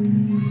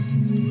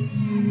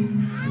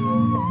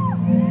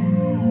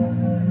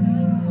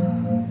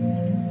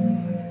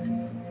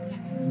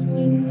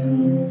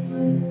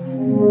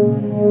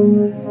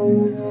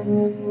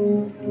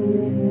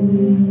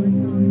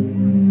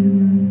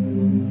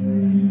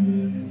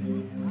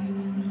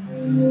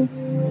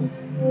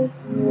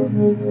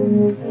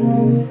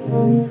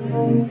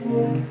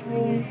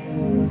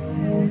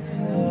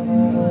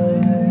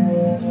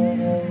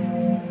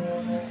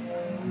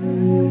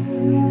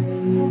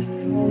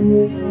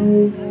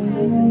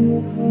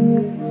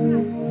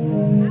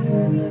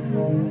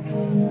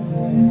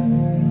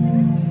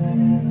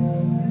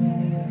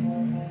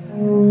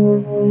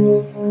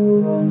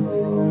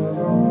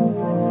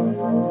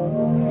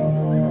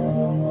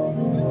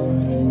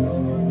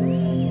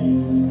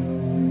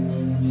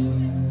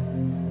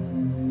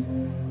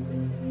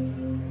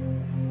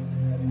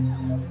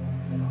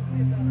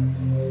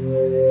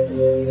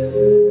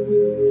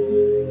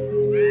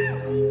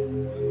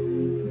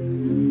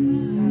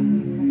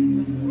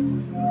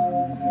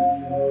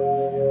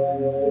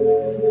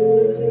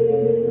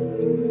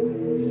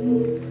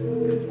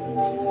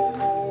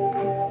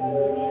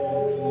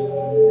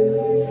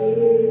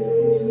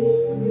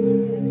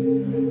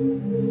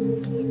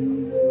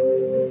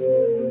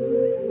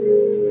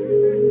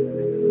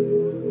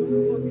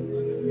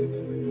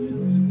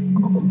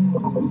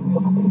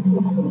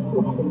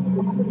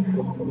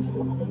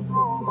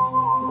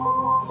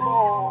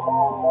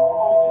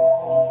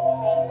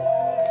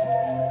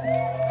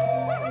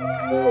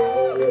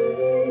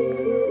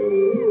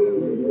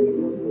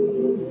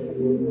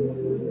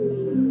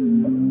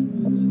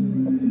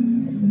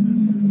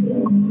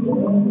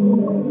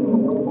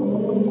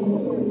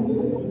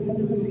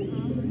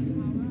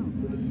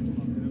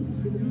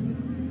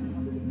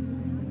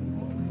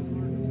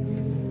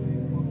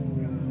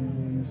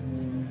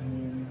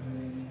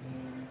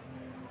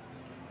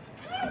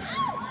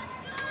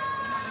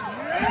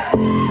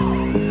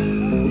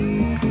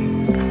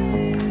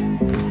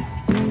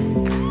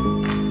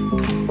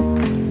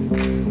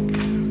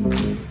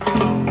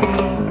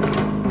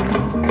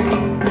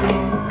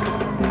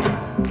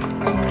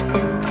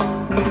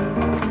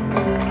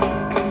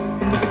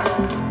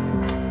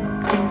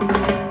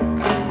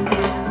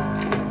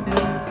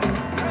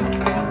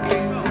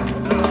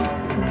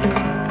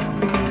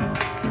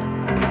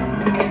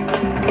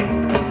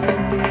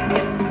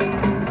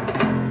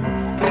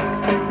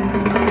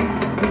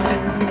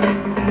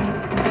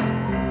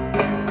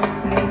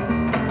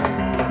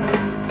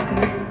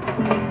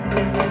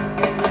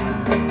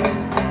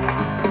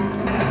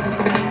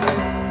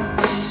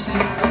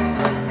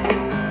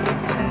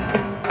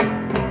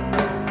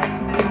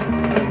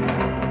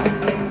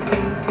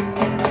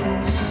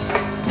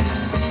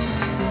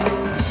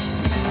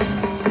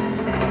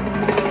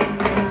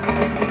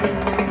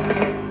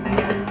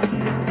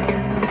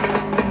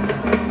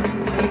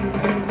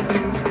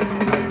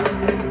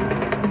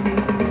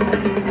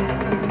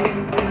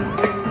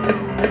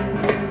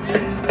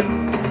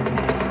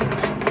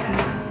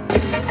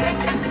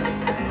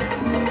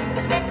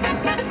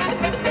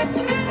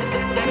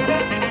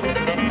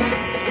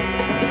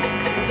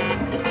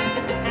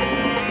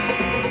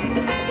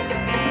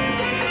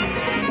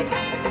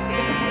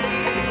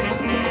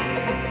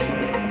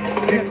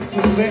 riesgo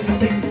sube a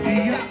fin de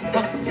día,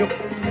 canción,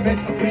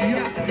 mesa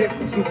fría,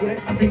 riesgo sube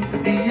a fin de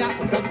día,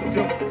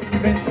 canción,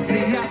 mesa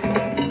fría.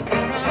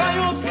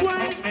 Caballo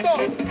suelto,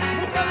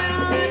 nunca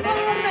deja de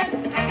correr,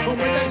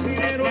 como está el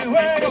dinero en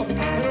juego,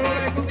 pero no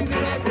le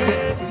continúa el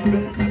riesgo sube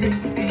a fin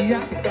de día,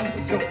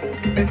 canción,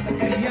 mesa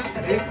fría,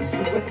 riesgo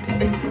sube a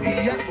fin de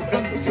día,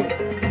 canción,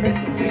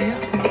 mesa fría.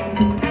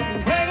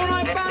 Luego no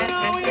hay pan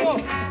vivo,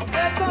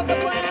 eso se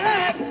puede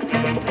ver,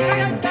 hay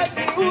esta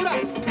figura,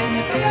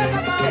 no debe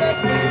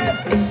aparecer.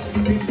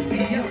 Fin de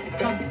día,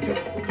 canción,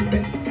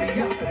 mesa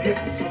fría,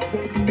 riesgo sube,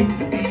 fin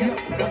de día,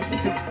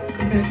 canción,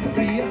 mesa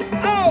fría.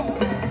 ¡Oh!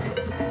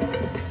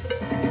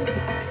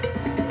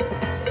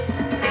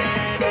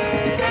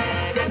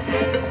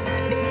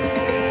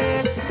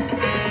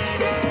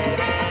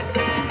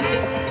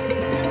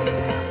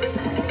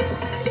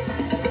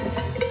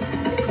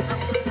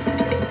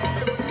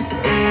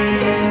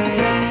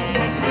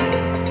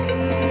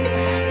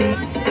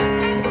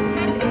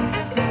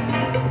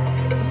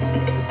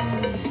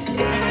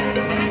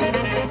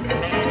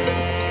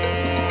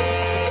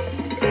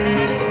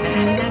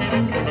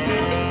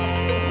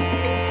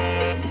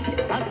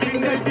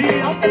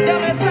 Aunque sea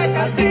mesa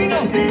casino,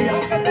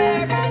 aunque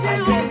sea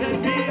callejón,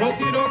 yo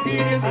tiro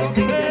 500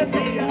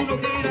 pesos, tú no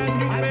tiras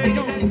ni un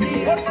millón,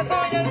 porque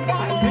soy el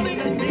comodín,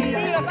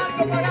 mira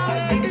tanto para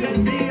de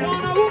ti, yo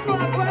no busco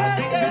la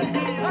suerte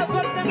me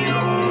busca a mí.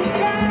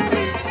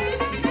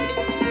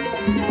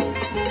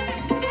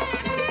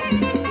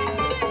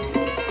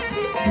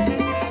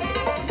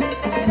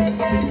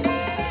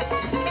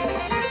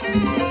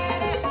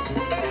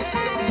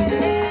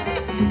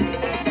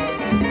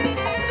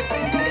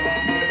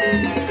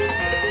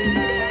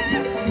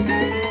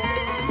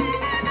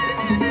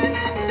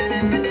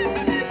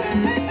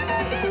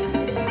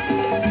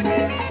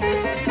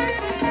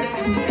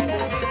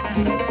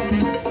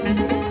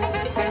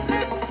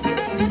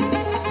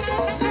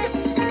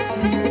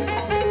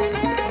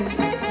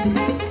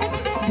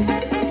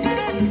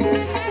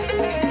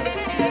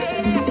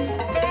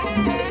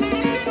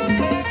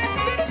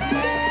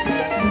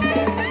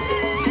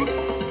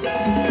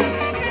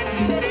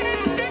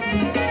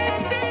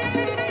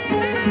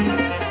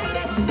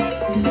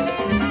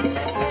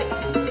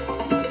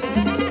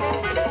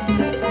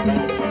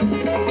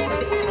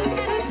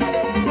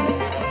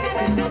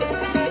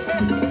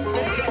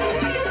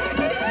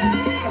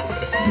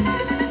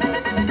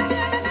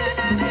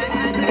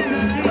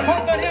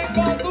 Cuando el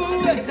riesgo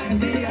sube,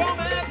 yo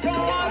me echo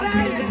a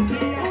reír,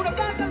 una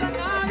parte de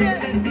nadie,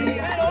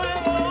 me lo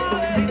debo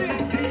a decir,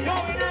 yo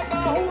vine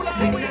pa'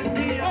 Hulaween,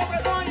 porque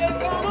soy el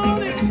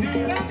comodín,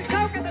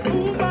 garantizado que te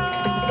tumba.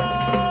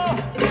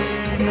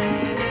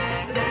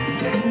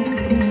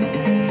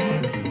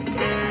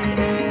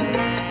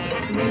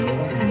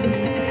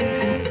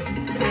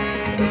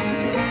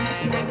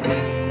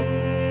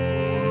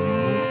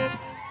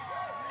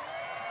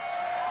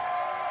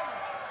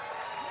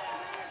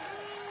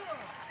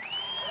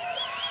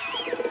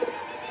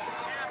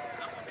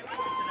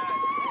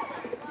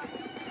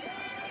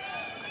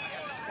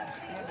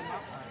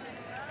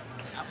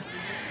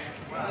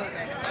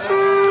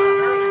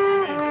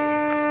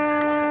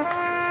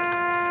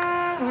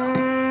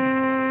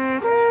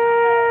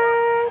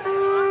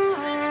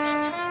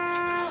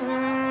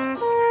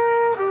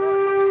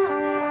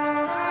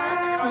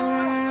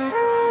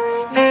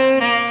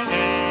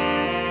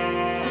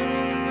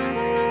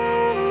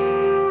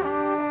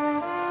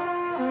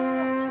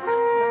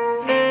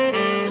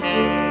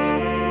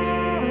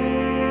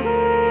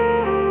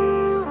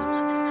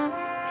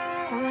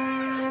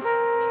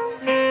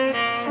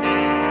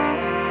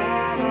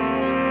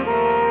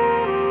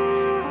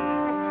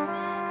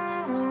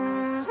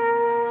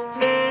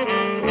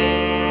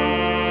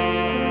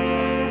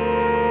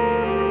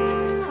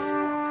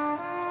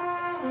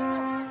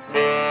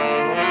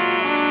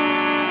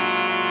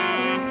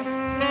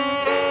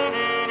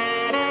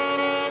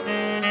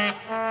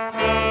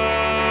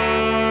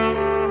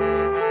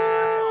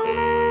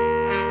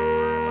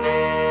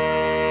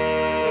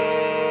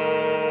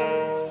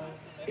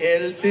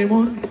 El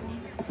temor,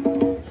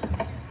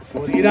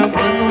 morir a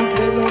manos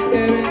de los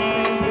que ven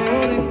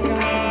peor en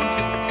casa,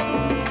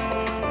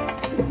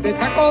 siente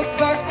esta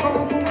cosa como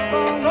un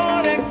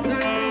color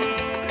extraño,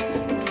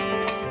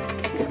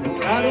 que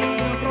juraron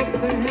a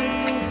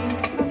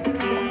protegernos hasta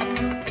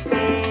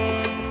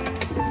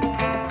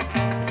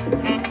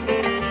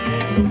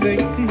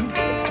sin ti,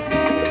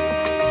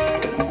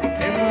 el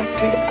sistema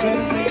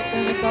simplemente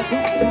no está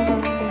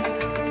funcionando.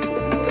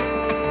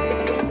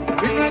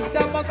 Y no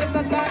estamos en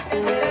Santa que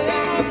nos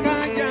quedamos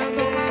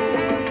callando.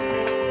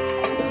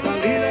 La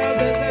salida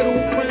de ser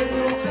un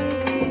pueblo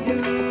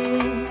humillado.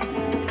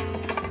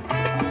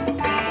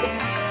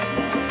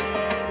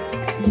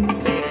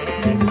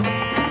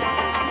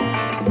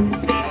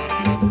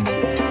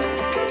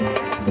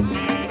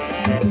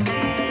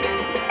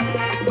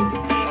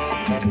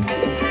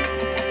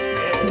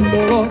 El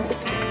dolor,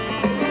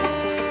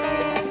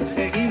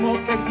 seguimos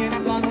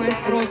perdiendo a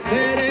nuestros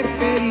seres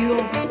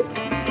queridos.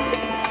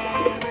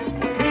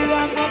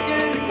 Vidas no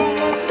tienen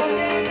color, no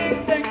tienen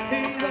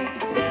sentido.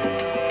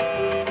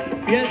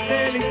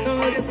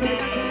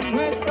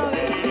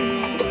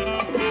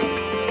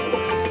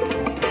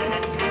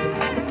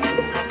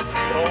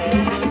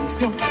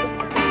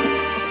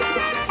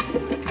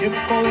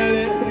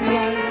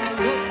 bailan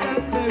los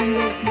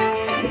atrevidos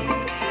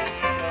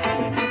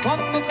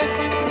cuando se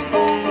encuentran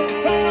con un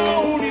pelo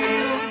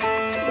unido.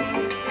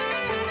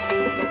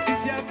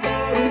 Noticia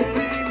por un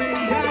crimen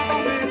ya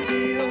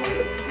cometido.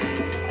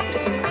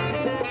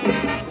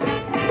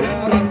 Ya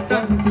basta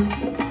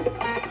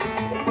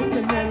con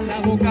tener la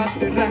boca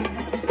cerrada.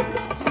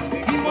 Si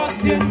seguimos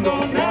haciendo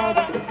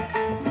nada,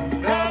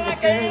 nada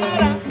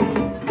quedará.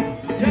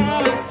 Ya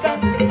basta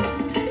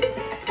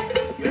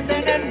de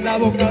tener la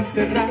boca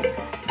cerrada.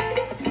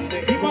 Si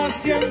seguimos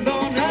haciendo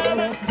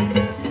nada,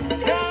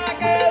 nada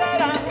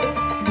quedará.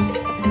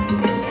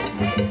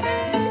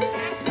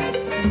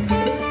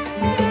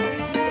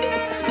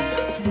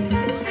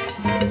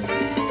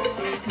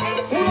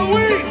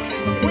 Hulaween,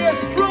 we are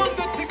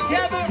stronger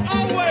together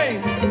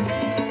always.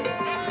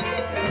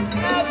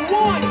 As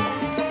one,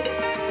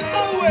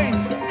 always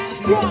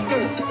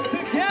stronger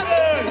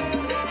together.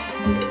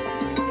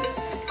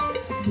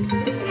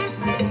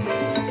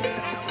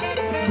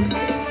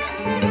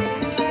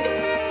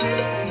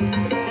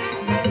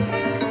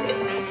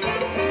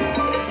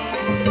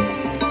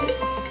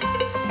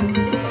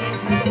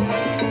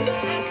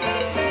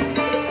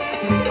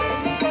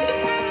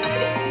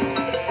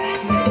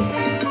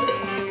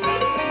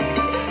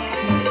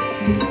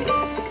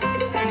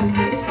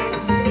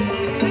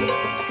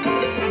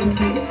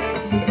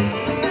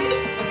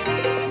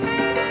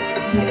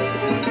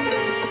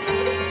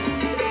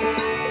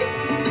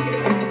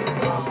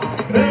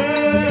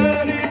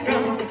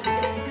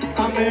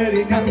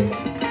 América,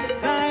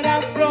 la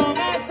gran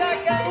promesa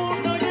que aún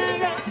no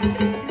llega,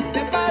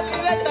 de paz,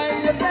 libertad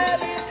y de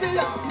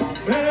felicidad.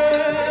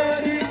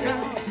 América,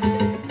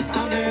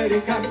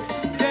 América,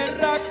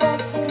 tierra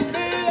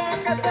confundida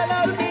que se le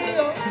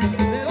olvidó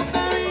de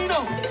dónde vino,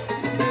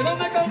 de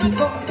dónde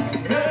comenzó.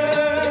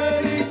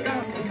 América,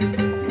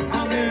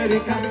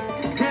 América,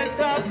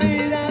 nuestra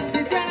vida si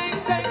tiene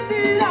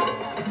sentido,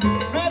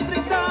 nuestra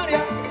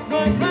historia no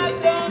es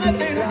nuestro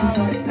destino.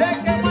 De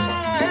que muera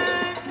la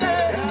gente,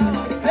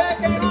 de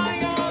que no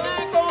haya de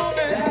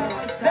comer,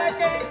 de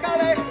que en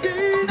cada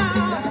esquina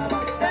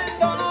el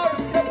dolor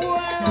se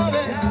pueda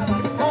ver,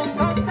 con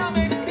tanta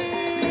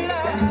mentira,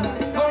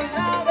 con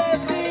la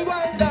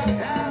desigualdad,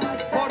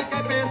 porque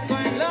peso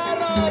en la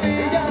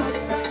rodilla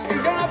y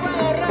yo no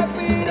puedo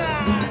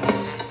respirar.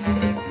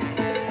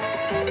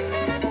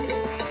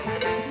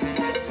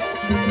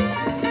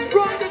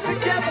 Stronger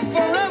together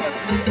forever.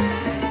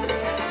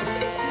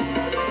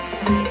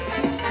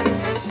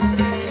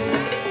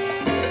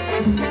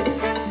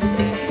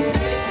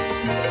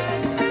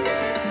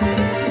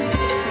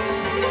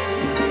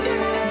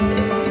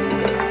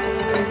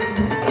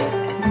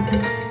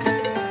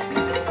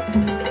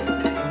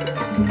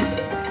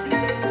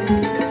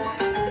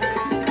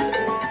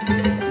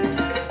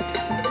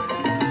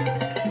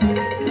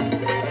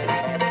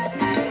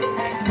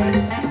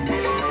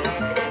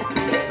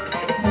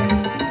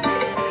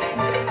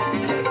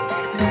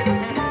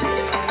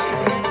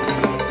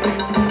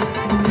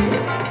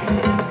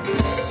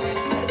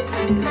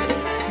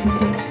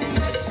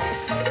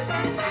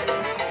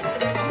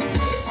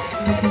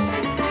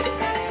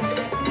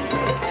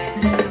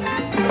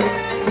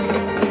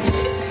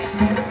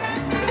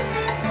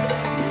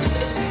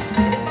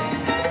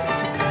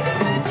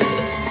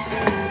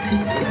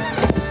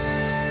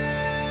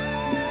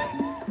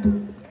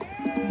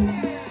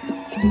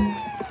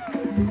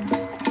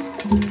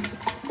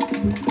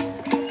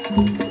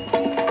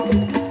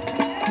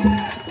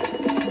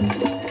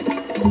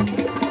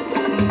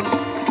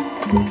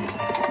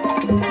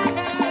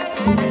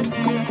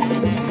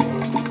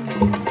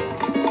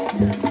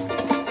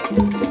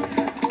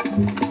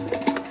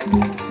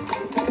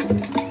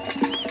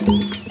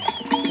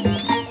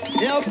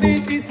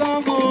 LPT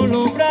somos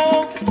los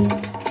bravos,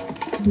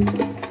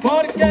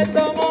 porque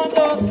somos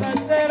los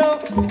salseros,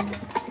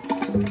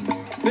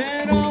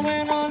 pero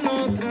bueno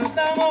los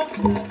tratamos,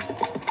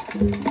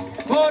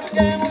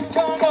 porque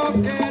mucho los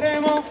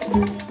queremos.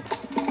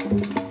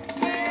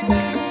 Si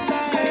te gusta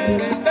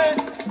el R&B,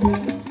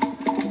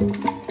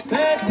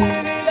 vete y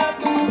dile a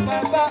tu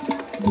papá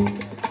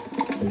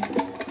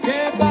que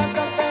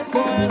pasaste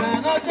buena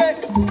noche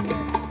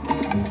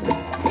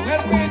con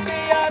el piti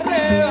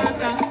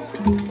arrebata.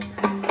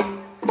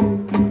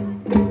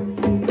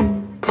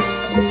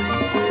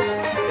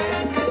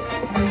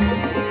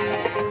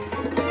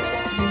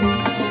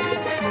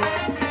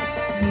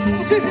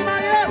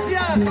 Muchísimas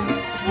gracias,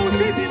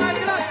 muchísimas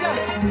gracias.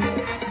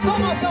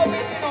 Somos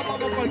Saurinos, vamos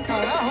por el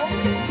carajo.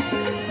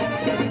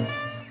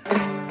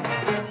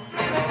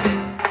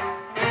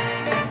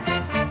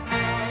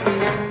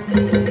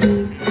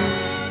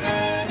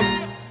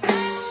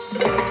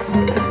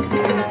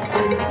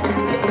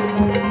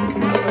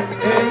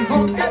 El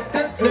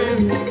fonquete se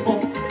formó,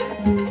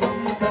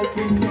 somos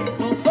Saurinos.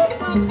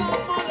 Nosotros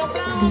somos los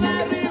bravos de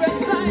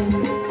Riverside.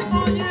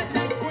 Oye,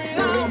 ten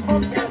cuidado,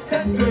 fonquete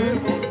se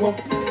formó.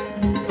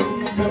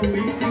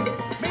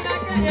 Mira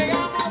que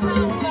llegamos a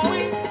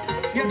Hulaween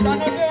y esta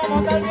noche vamos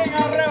a estar bien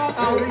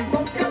arrebatados.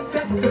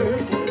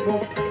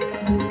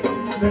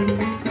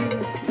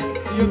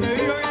 Si yo te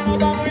digo que no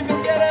vamos y tú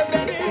quieres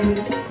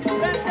venir,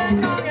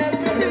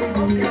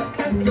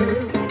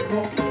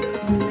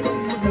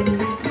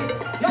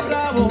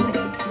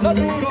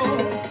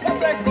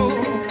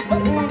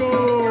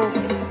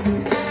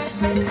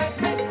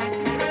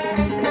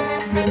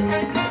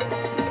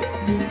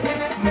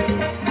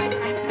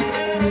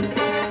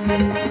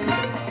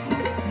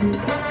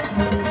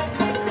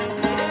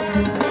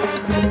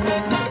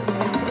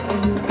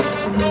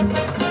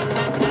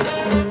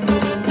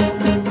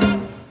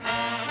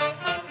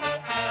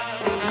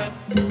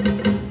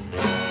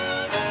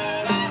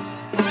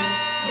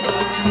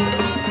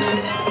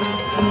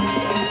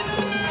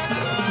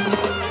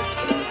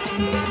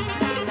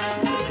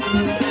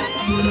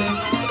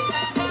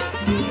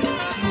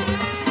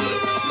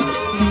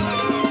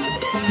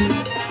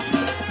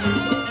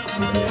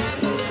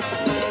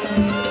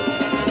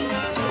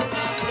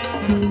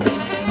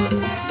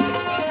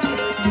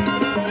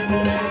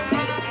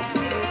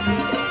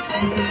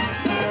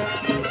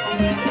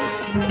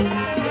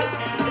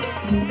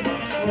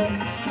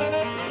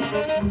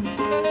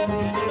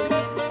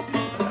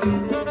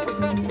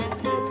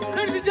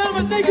 Ladies and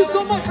gentlemen, thank you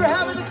so much for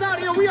having us out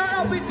here. We are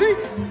LPT.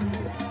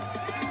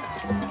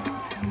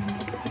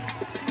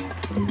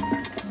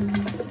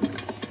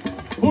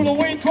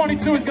 Hulaween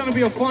 22 is going to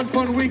be a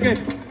fun weekend.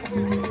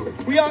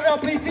 We are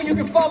LPT. You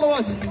can follow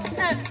us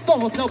at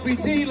Somos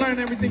LPT. Learn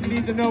everything you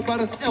need to know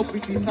about us,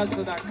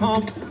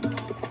 LPTsalsa.com.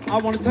 I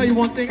want to tell you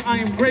one thing. I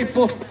am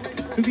grateful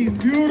to these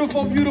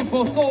beautiful,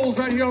 beautiful souls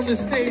right here on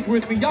this stage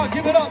with me. Y'all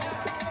give it up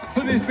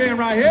for this band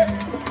right here.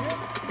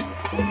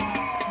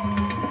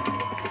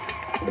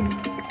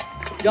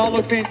 Y'all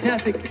look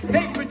fantastic.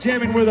 Thank you for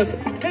jamming with us.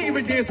 Thank you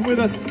for dancing with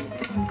us.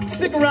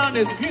 Stick around.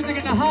 There's music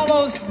in the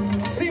hollows.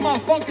 See My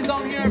Funk is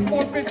on here at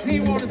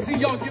 4:15. Want to see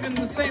y'all giving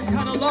the same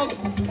kind of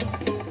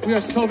love. We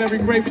are so very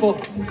grateful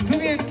to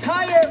the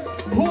entire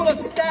Hula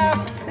staff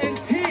and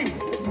team.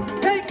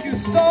 Thank you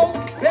so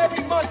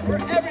very much for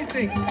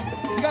everything.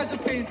 You guys are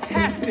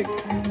fantastic.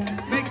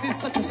 Make this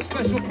such a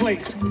special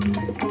place.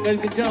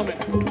 Ladies and gentlemen,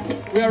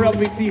 we are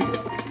LPT.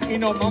 Y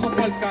nos vamos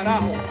pa'l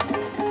carajo.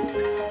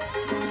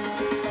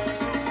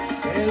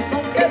 El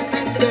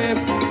conquete se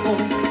formó.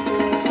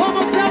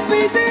 Somos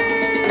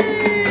LPT.